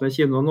 frisørene åpner,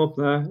 kinoene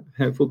åpner,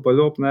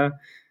 fotballen åpner,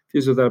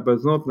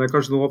 fysioterapeuten åpner,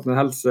 kanskje nå åpner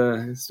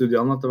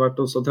helsestudiene etter hvert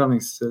også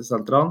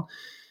treningssentrene,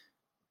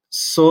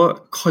 så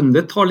kan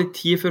det ta litt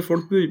tid før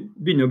folk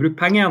begynner å bruke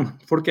penger igjen.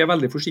 Folk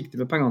veldig forsiktige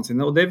med pengene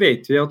sine, og det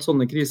vet vi at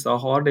sånne kriser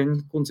har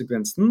den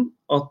konsekvensen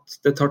at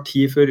det tar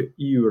tid før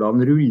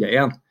hjulene ruller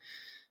igjen.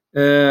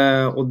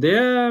 Og det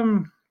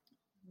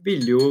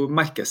vil jo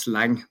merkes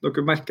lenge.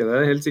 Dere merker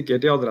det helt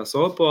sikkert I adressa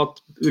på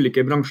at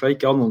ulike bransjer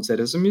ikke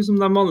annonserer så mye som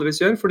de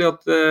vanligvis gjør, fordi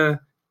at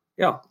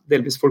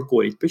delvis folk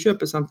går ikke på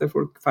kjøpesenter,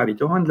 folk fer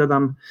ikke å handle, de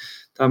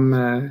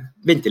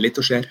venter litt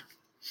og ser.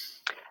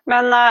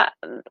 Men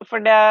for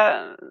det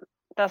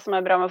som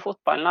bra med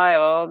fotballen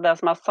jo det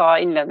som jeg sa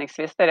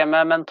innledningsvis, det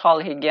med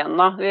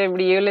mentalhygiene. Det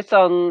blir jo litt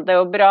sånn, det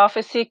jo bra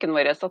for psyken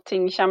vår at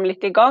ting kommer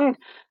litt I gang,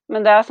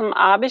 men det som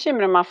jeg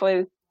bekymrer meg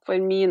for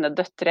mine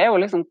døtre jo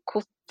liksom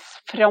hvordan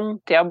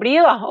fremtiden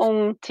blir da,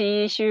 om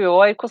 10-20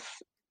 år.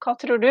 Hva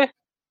tror du?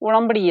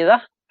 Hvordan blir det?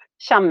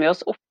 Kommer vi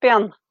oss opp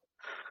igjen?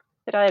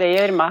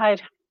 Gjør meg her.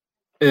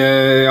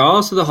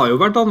 Ja, så det har jo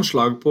vært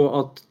anslag på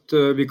at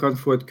vi kan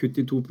få et kutt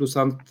I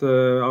 2%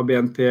 av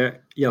BNP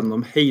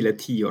gjennom hele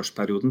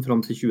 10-årsperioden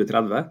frem til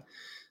 2030.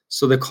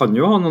 Så det kan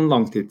jo ha noen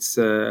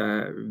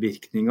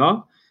langtidsvirkninger.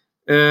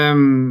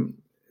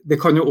 Det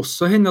kan jo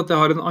også hende at det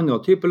har en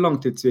annen type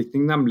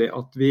langtidsvirkning, nemlig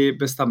at vi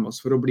bestemmer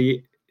oss for å bli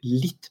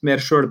litt mer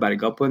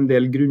selvberget på en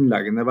del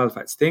grunnleggende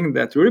velferdsting.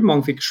 Det tror jeg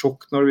mange fikk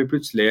sjokk når vi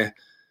plutselig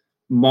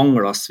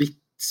manglet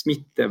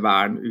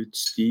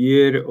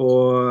smittevernutstyr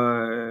og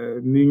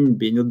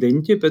munnbind og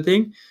den type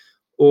ting.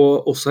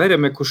 Og også her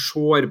med hvor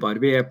sårbar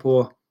vi på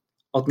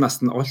at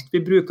nesten alt vi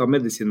bruker av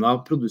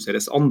medisiner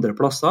produseres andre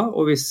plasser,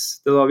 og hvis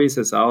det da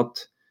viser seg at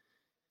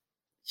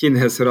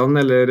kineserne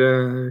eller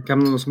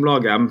hvem som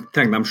lager dem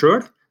trenger dem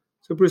selv,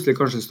 så plutselig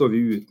kanskje står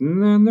vi uten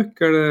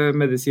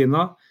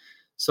nøkkelmedisiner.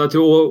 Så jeg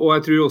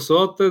tror også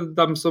at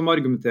de som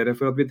argumenterer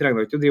for at vi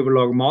trenger ikke å drive og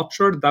lage mat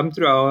selv, de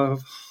tror jeg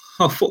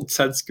har fått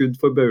seg et skudd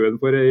for baugen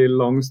for en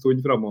lang stund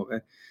fremover.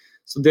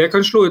 Så det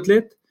kan slå ut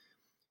litt.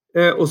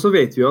 Og så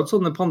vet vi jo at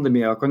sånne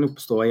pandemier kan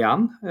oppstå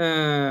igjen.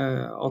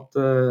 At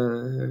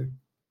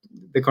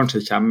det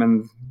kanskje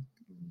kommer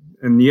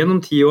en ny om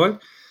 10 år.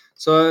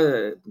 Så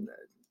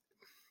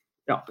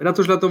ja, rett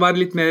og slett å være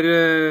litt mer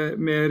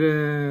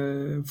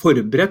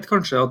forberedt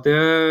kanskje, at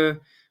det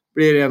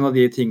blir en av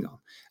de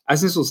tingene. Jeg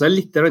synes også det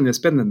litt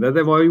spennende.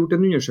 Det var gjort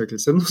en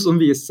undersøkelse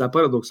som viste seg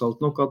paradoksalt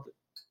nok at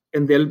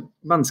en del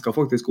mennesker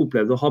faktisk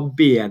opplevde å ha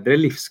bedre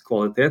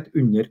livskvalitet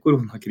under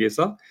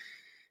koronakrisa.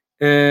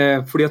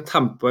 Fordi at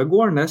tempoet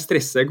går ned,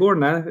 stresset går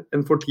ned,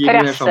 en får tid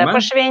mer sammen. Presset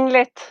forsvinner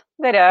litt.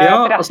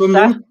 Altså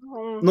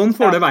noen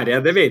får det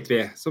verre, det vet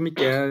vi, som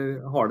ikke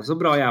har det så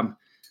bra hjem.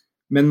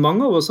 Men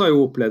mange av oss har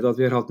jo opplevd at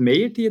vi har hatt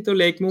mer tid til å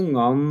leke med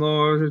ungene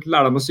og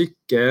lære dem å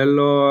sykle,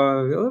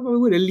 og det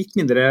har vært litt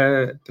mindre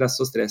press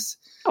og stress.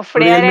 Og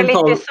flere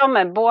litt I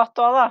samme båt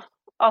også da.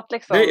 At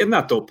liksom, det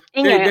nettopp.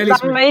 De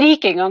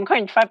rikingene kan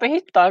ikke være på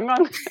hytta en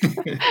gang.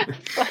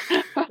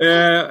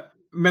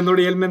 Men når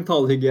det gjelder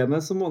mentalhygiene,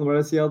 så må man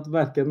vel si at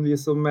hverken vi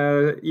som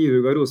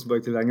ihuga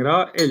Rosenborg-tilhengere,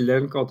 eller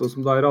Kato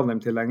som da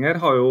Ranheim-tilhenger,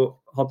 har jo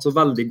hatt så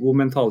veldig god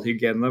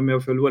mentalhygiene med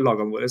å følge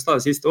lagene våre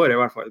det siste året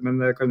I hvert fall, men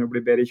det kan jo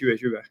bli bedre I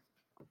 2020.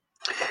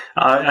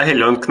 Ja, jeg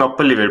heller en knapp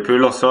på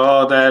Liverpool også.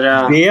 Det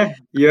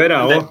gjør jeg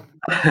også.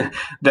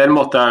 Der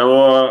måtte jeg jo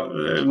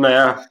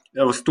med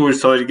stor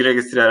sorg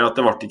registrere at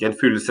det ble ikke en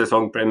full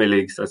sesong, Premier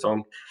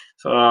League-sesong.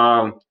 Så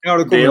har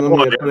du kommet noe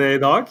mer på det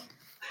I dag?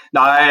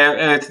 Nei,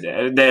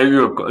 det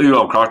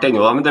uavklart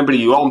ennå, men den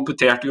blir jo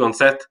amputert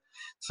uansett.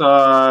 Så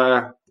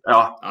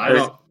ja,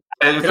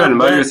 jeg føler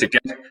meg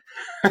usikker.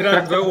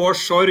 30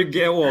 års sorg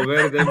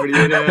over, det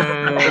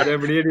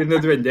blir de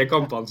nødvendige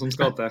kampene som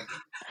skal til.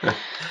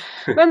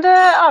 Men du,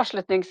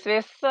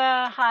 avslutningsvis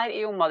her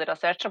I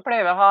Omadressert så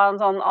pleier vi å ha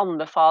en sånn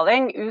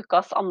anbefaling,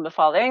 ukas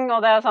anbefaling,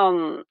 og det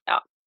sånn, ja,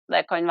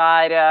 det kan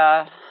være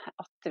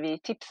at vi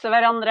tipser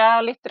hverandre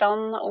litt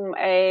om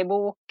en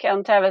bok,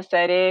 en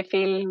TV-serie,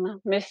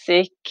 film,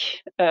 musikk,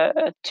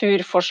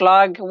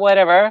 turforslag,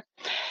 whatever.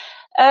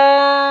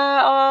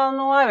 Og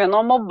nå har vi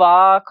nå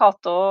mobbet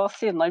Kato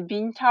siden han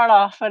begynte her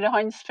da, for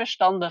hans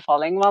første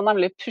anbefaling var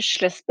nemlig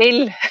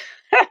puslespill.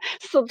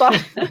 Så da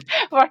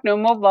ble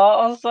han mobbet,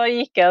 og så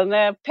gikk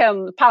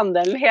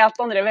pendelen helt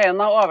andre veien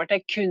da, over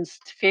til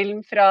kunstfilm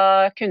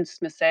fra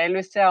Kunstmuseet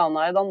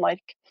Louisiana I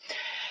Danmark.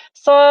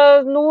 Så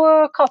nå,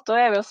 Kato,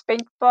 vi jo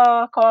spent på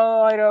hva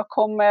har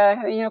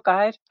kommet I uka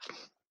her.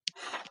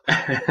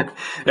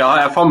 Ja,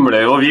 jeg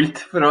famler jo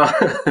vilt for å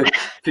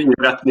finne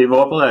rett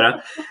nivå på dere.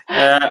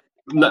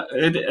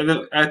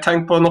 Jeg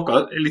tenker på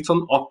noe litt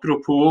sånn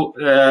apropos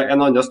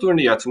en annen stor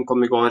nyhet som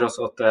kom I går,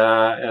 også at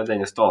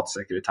denne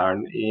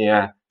statssekretæren I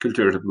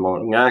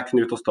Kulturdepartementet,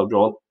 Knut Ostad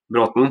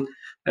Bråten,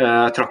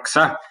 trakk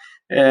seg.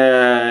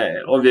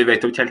 Og vi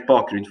vet jo ikke helt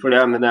bakgrunn for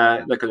det, men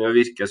det kan jo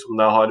virke som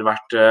det har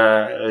vært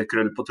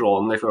krøll på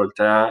tråden I forhold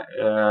til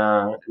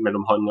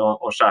mellom han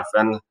og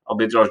sjefen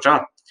Abid Raja.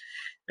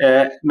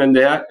 Men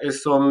det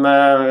som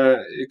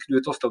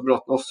Knut Ostad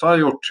Bråten også har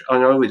gjort,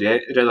 han har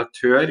vært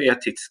redaktør I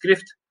et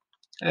tidsskrift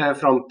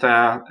fram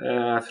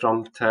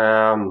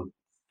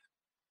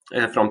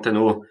til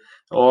nå.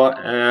 Og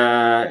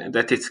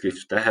det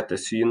tidsskriftet heter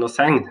Syn og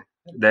Segn.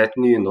 Det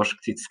et nynorsk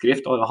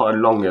tidsskrift og har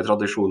lange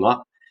tradisjoner,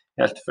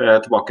 helt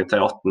tilbake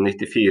til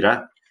 1894,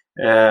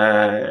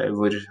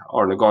 hvor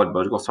Arne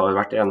Garborg også har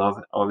vært en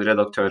av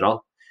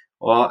redaktørene.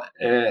 Og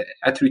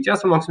jeg tror ikke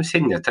det så mange som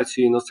kjenner til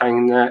Syn og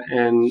Segn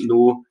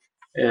nå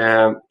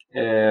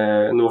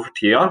for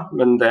tida,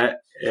 men det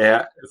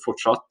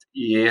fortsatt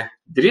I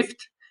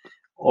drift.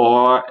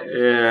 Og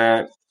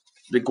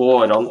det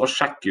går an å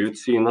sjekke ut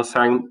Syn og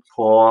Segn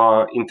på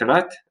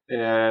internett.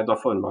 Da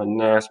får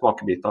man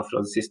smakebiter fra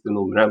det siste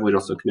nummeret, hvor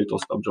også Knut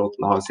Ostad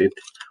Bråten har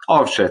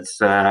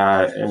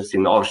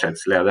sin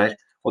avskjedsleder.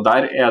 Og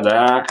der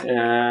det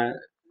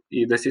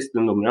I det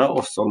siste nummeret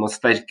også noen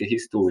sterke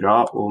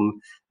historier om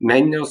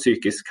menn og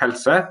psykisk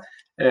helse,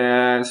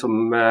 som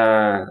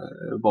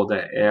både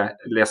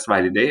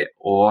lesverdig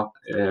og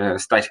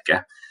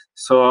sterke.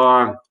 Så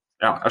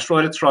ja, jeg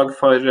slår et slag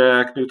for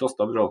Knut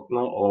Ostad Bråten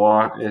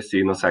og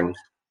Syn og Segn.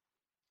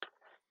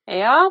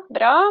 Ja,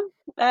 bra.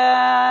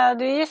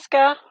 Du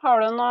Giske, har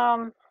du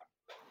noe...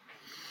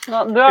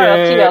 Du har jo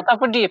tid at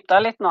jeg fordyper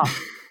deg litt nå,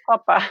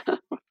 håper jeg.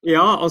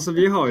 Ja, altså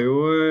vi har jo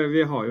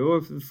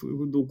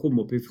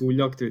kommet opp I full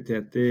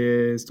aktivitet I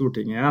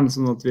Stortinget igjen,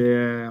 sånn at vi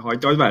har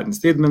ikke all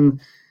verdens tid, men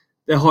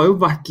det har jo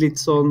vært litt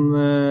sånn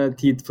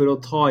tid for å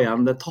ta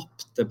igjen det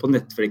tappte på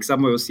Netflix, jeg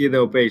må jo si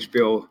det, og på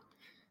HBO.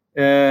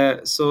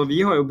 Så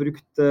vi har jo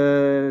brukt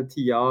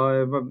tida,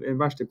 den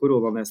verste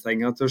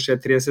koronanedstengen, til å se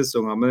 3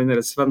 sesonger med den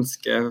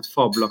svenske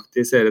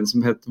fabelaktige serien som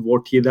heter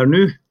Vår tid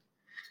nå.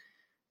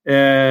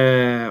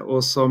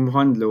 Og som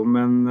handler om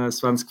en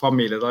svensk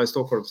familie da, I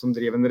Stockholm som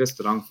driver en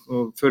restaurant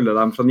og følger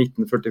dem fra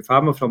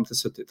 1945 og frem til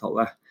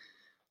 70-tallet.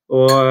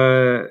 Og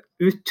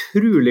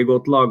utrolig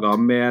godt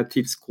laget med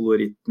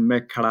tidskoloritten,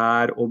 med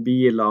klær og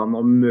bilene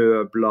og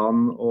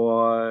møblene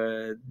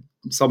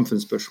og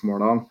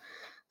samfunnsspørsmålene.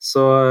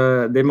 Så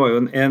det var jo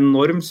en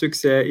enorm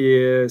suksess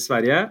I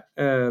Sverige,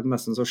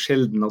 nesten så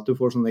sjelden at du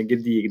får sånne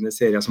gedigne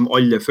serier som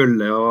alle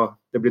følger og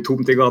det blir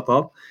tomt I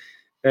gata.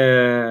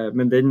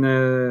 Men den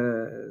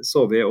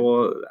så vi,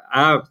 og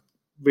jeg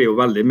blir jo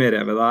veldig mer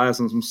ved det, jeg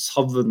sånn som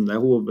savner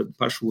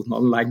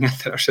hovedpersonene lenge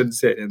etter å ha sett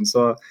serien,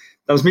 så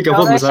de som ikke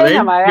har fått med seg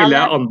den, vil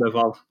jeg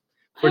anbefale.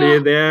 Fordi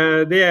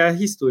det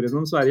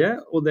historien om Sverige,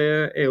 og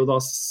det jo da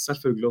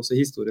selvfølgelig også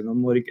historien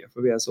om Norge,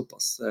 for vi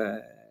såpass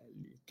like.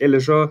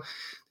 Ellers så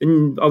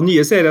av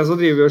nye serier så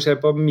driver vi og ser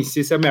på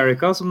Mrs.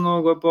 America, som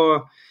nå går på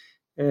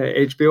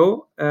HBO.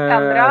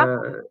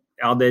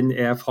 Ja, den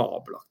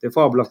fabelaktig.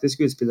 Fabelaktige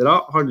skuespillere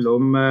handler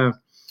om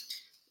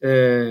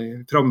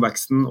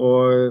framveksten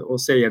og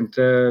seieren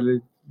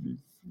til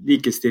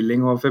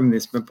likestilling og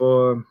feminisme på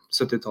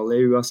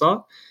 70-tallet I USA.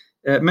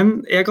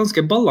 Men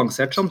ganske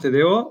balansert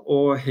samtidig også,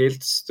 og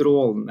helt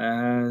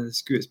strålende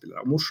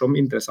skuespillere. Morsom,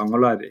 interessant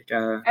og lærerik.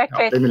 Ja,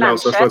 den vil jeg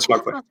også slå et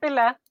slag for.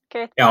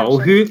 Ja,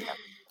 og hun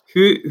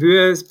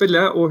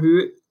spiller, og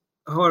hun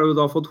har jo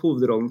da fått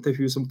hovedrollen til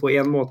hun som på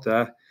en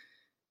måte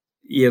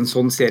I en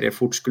sånn serie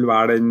fort skulle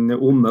være den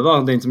onde da,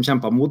 den som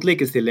kjemper mot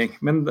likestilling.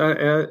 Men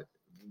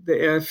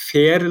det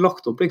fair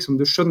lagt opp, liksom.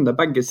 Du skjønner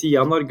begge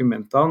sider av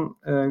argumentene,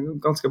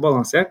 ganske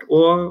balansert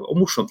og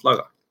morsomt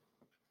laget.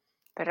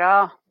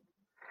 Bra.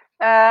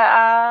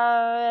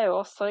 Jeg jo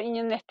også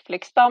inne i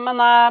Netflix, da, men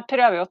jeg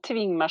prøver jo å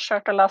tvinge meg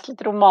selv til å lese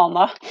litt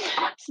romaner.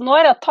 Så nå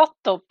har jeg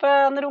tatt opp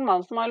en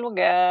roman som har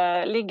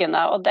ligget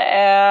liggende, og det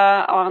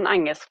av en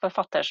engelsk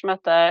forfatter som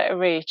heter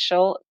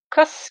Rachel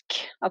Cusk.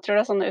 Jeg tror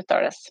det sånn det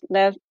uttales.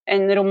 Det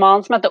en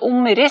roman som heter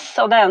Omriss,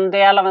 og det en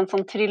del av en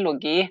sånn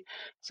trilogi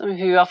som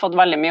hun har fått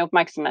veldig mye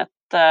oppmerksomhet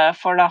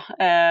for, da.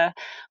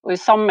 Og hun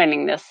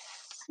sammenlignes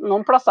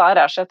noen plasser har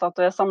jeg sett at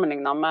det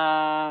sammenlignet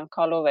med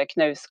Karl Ove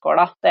Knausgård,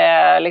 da.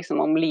 Det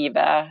liksom om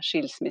livet,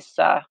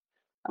 skilsmisse,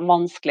 de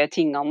vanskelige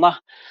tingene, da.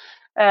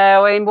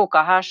 Og i den boka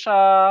her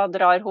så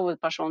drar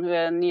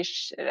hovedpersonen, hun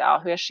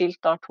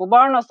skilt og har 2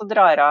 barn, og så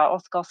drar hun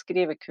og skal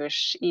skrive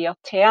kurs i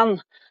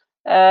Aten.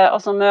 Og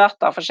så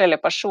møter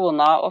forskjellige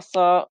personer, og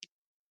så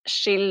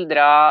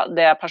skildrer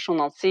det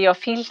personene sier,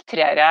 og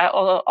filtrerer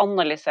og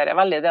analyserer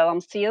veldig det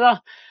de sier, da.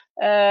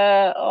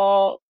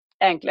 Og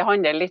egentlig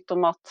handler det litt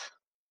om at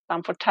de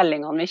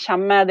fortellingene vi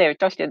kommer med, det jo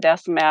ikke alltid det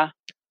som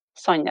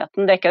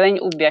sannheten. Det ikke den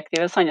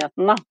objektive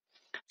sannheten, da.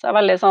 Så det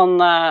veldig sånn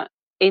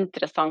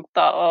interessant,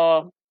 da,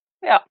 og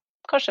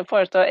kanskje får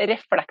jeg til å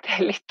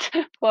reflektere litt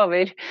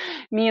over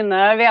mine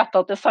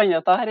vedtatte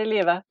sannheter her i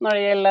livet, når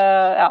det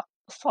gjelder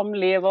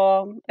samliv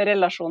og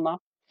relasjoner.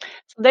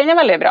 Så den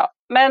veldig bra.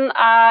 Men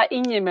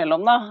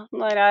innimellom, da,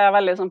 når jeg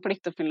veldig sånn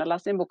pliktoppfyllende å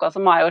lese den boka,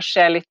 så må jeg jo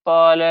se litt på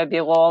Le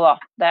Bureau,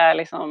 da. Det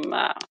liksom,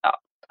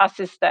 jeg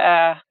synes det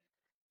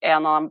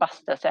en av de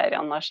beste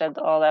seriene jeg har sett,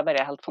 og det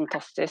bare helt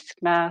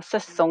fantastisk, med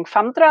sesong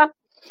 5, tror jeg.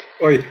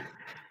 Oi.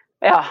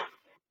 Ja.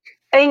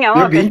 Ingen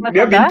av dere som vi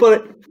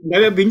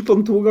har begynt på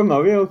den 2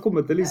 ganger, vi har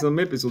kommet til liksom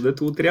episode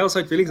 2-3, og så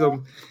har ikke vi liksom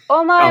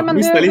nei, men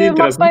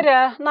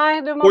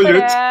du må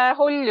bare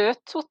holde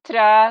ut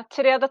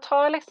 2-3, det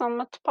tar liksom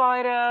et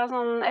par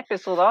sånn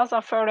episoder altså,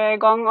 før du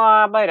i gang,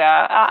 og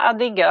jeg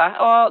digger det,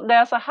 og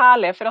det så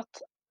herlig for at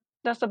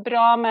det så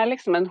bra med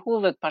liksom en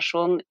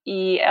hovedperson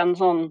i en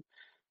sånn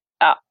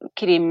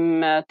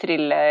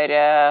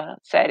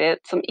krim-thriller-serie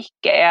som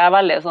ikke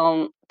veldig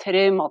sånn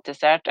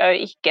traumatisert,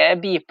 ikke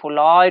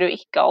bipolar og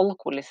ikke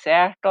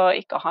alkoholisert og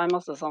ikke har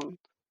masse sånn,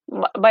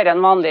 bare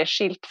en vanlig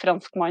skilt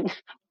fransk mann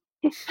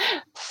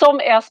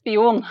som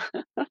spion.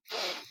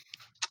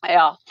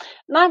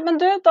 Nei, men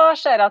du, da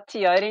ser jeg at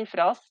tida inn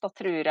fra oss, da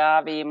tror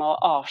jeg vi må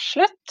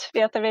avslutte,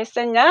 vi til veis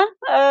ende.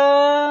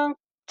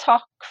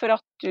 Takk for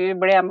at du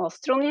ble med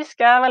oss, Trond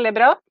Giske, veldig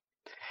bra.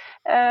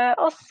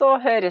 Og så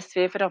høres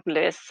vi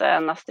forhåpentligvis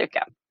neste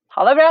uke.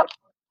 Ha det bra!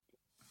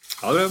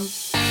 Ha det!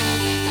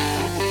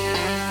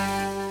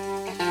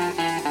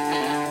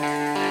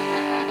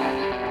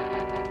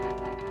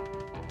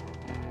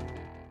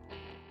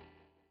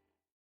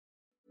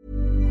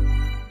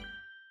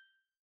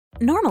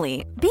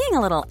 Normally, being a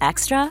little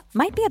extra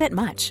might be a bit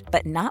much,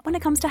 but not when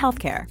it comes to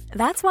healthcare.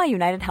 That's why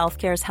United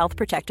Healthcare's Health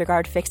Protector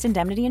Guard fixed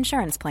indemnity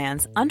insurance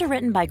plans,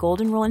 underwritten by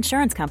Golden Rule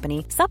Insurance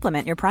Company,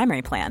 supplement your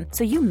primary plan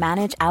so you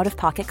manage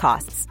out-of-pocket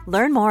costs.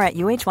 Learn more at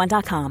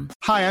UH1.com.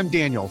 Hi, I'm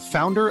Daniel,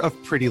 founder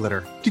of Pretty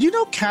Litter. Did you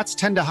know cats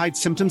tend to hide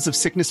symptoms of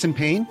sickness and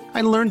pain?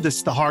 I learned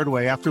this the hard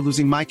way after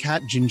losing my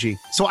cat, Gingy.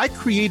 So I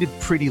created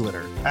Pretty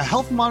Litter, a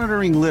health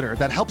monitoring litter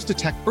that helps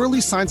detect early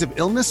signs of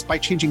illness by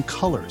changing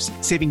colors,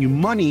 saving you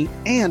money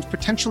and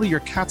potentially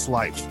your cat's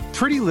life.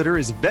 Pretty Litter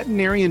is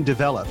veterinarian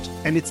developed,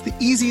 and it's the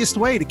easiest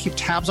way to keep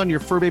tabs on your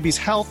fur baby's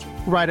health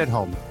right at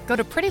home. Go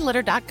to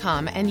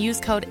prettylitter.com and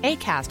use code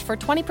ACAST for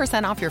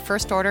 20% off your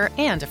first order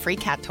and a free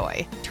cat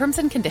toy. Terms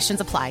and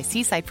conditions apply.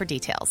 See site for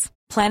details.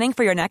 Planning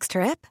for your next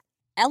trip?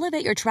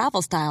 Elevate your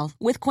travel style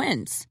with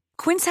Quince.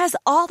 Quince has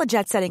all the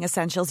jet-setting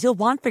essentials you'll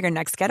want for your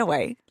next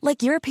getaway,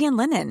 like European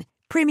linen,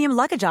 premium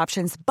luggage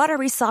options,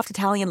 buttery soft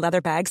Italian leather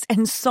bags,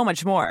 and so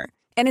much more.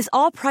 And is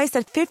all priced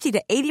at 50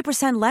 to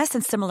 80% less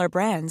than similar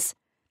brands.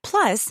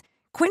 Plus,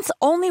 Quince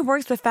only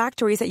works with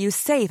factories that use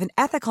safe and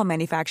ethical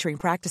manufacturing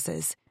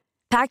practices.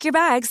 Pack your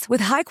bags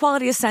with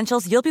high-quality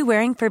essentials you'll be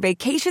wearing for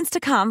vacations to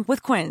come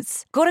with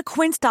Quince. Go to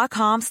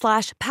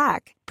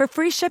quince.com/pack for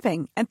free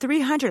shipping and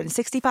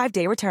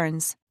 365-day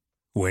returns.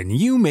 When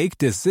you make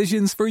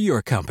decisions for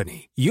your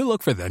company, you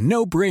look for the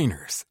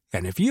no-brainers.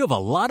 And if you have a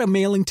lot of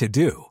mailing to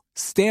do,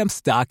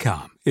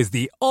 Stamps.com is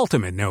the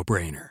ultimate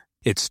no-brainer.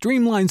 It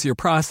streamlines your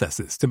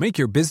processes to make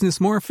your business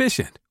more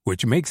efficient,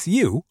 which makes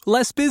you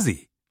less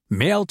busy.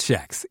 Mail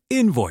checks,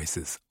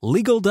 invoices,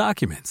 legal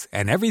documents,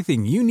 and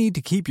everything you need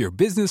to keep your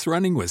business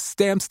running with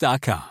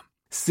Stamps.com.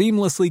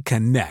 Seamlessly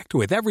connect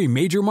with every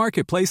major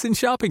marketplace and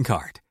shopping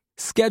cart.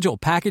 Schedule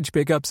package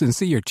pickups and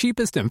see your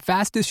cheapest and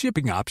fastest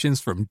shipping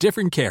options from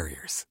different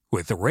carriers,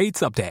 with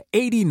rates up to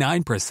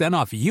 89%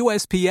 off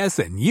USPS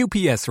and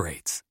UPS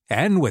rates.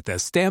 And with the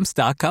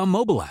Stamps.com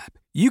mobile app,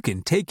 you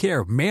can take care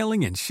of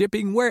mailing and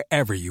shipping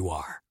wherever you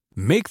are.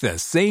 Make the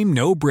same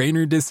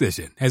no-brainer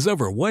decision as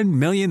over 1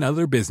 million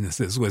other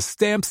businesses with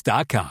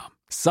Stamps.com.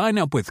 Sign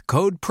up with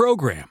code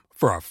PROGRAM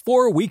for a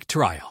 4-week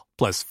trial,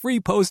 plus free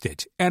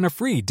postage and a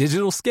free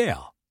digital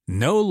scale.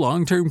 No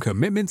long-term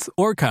commitments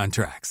or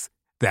contracts.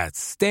 That's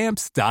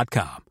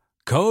Stamps.com.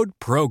 Code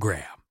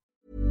PROGRAM.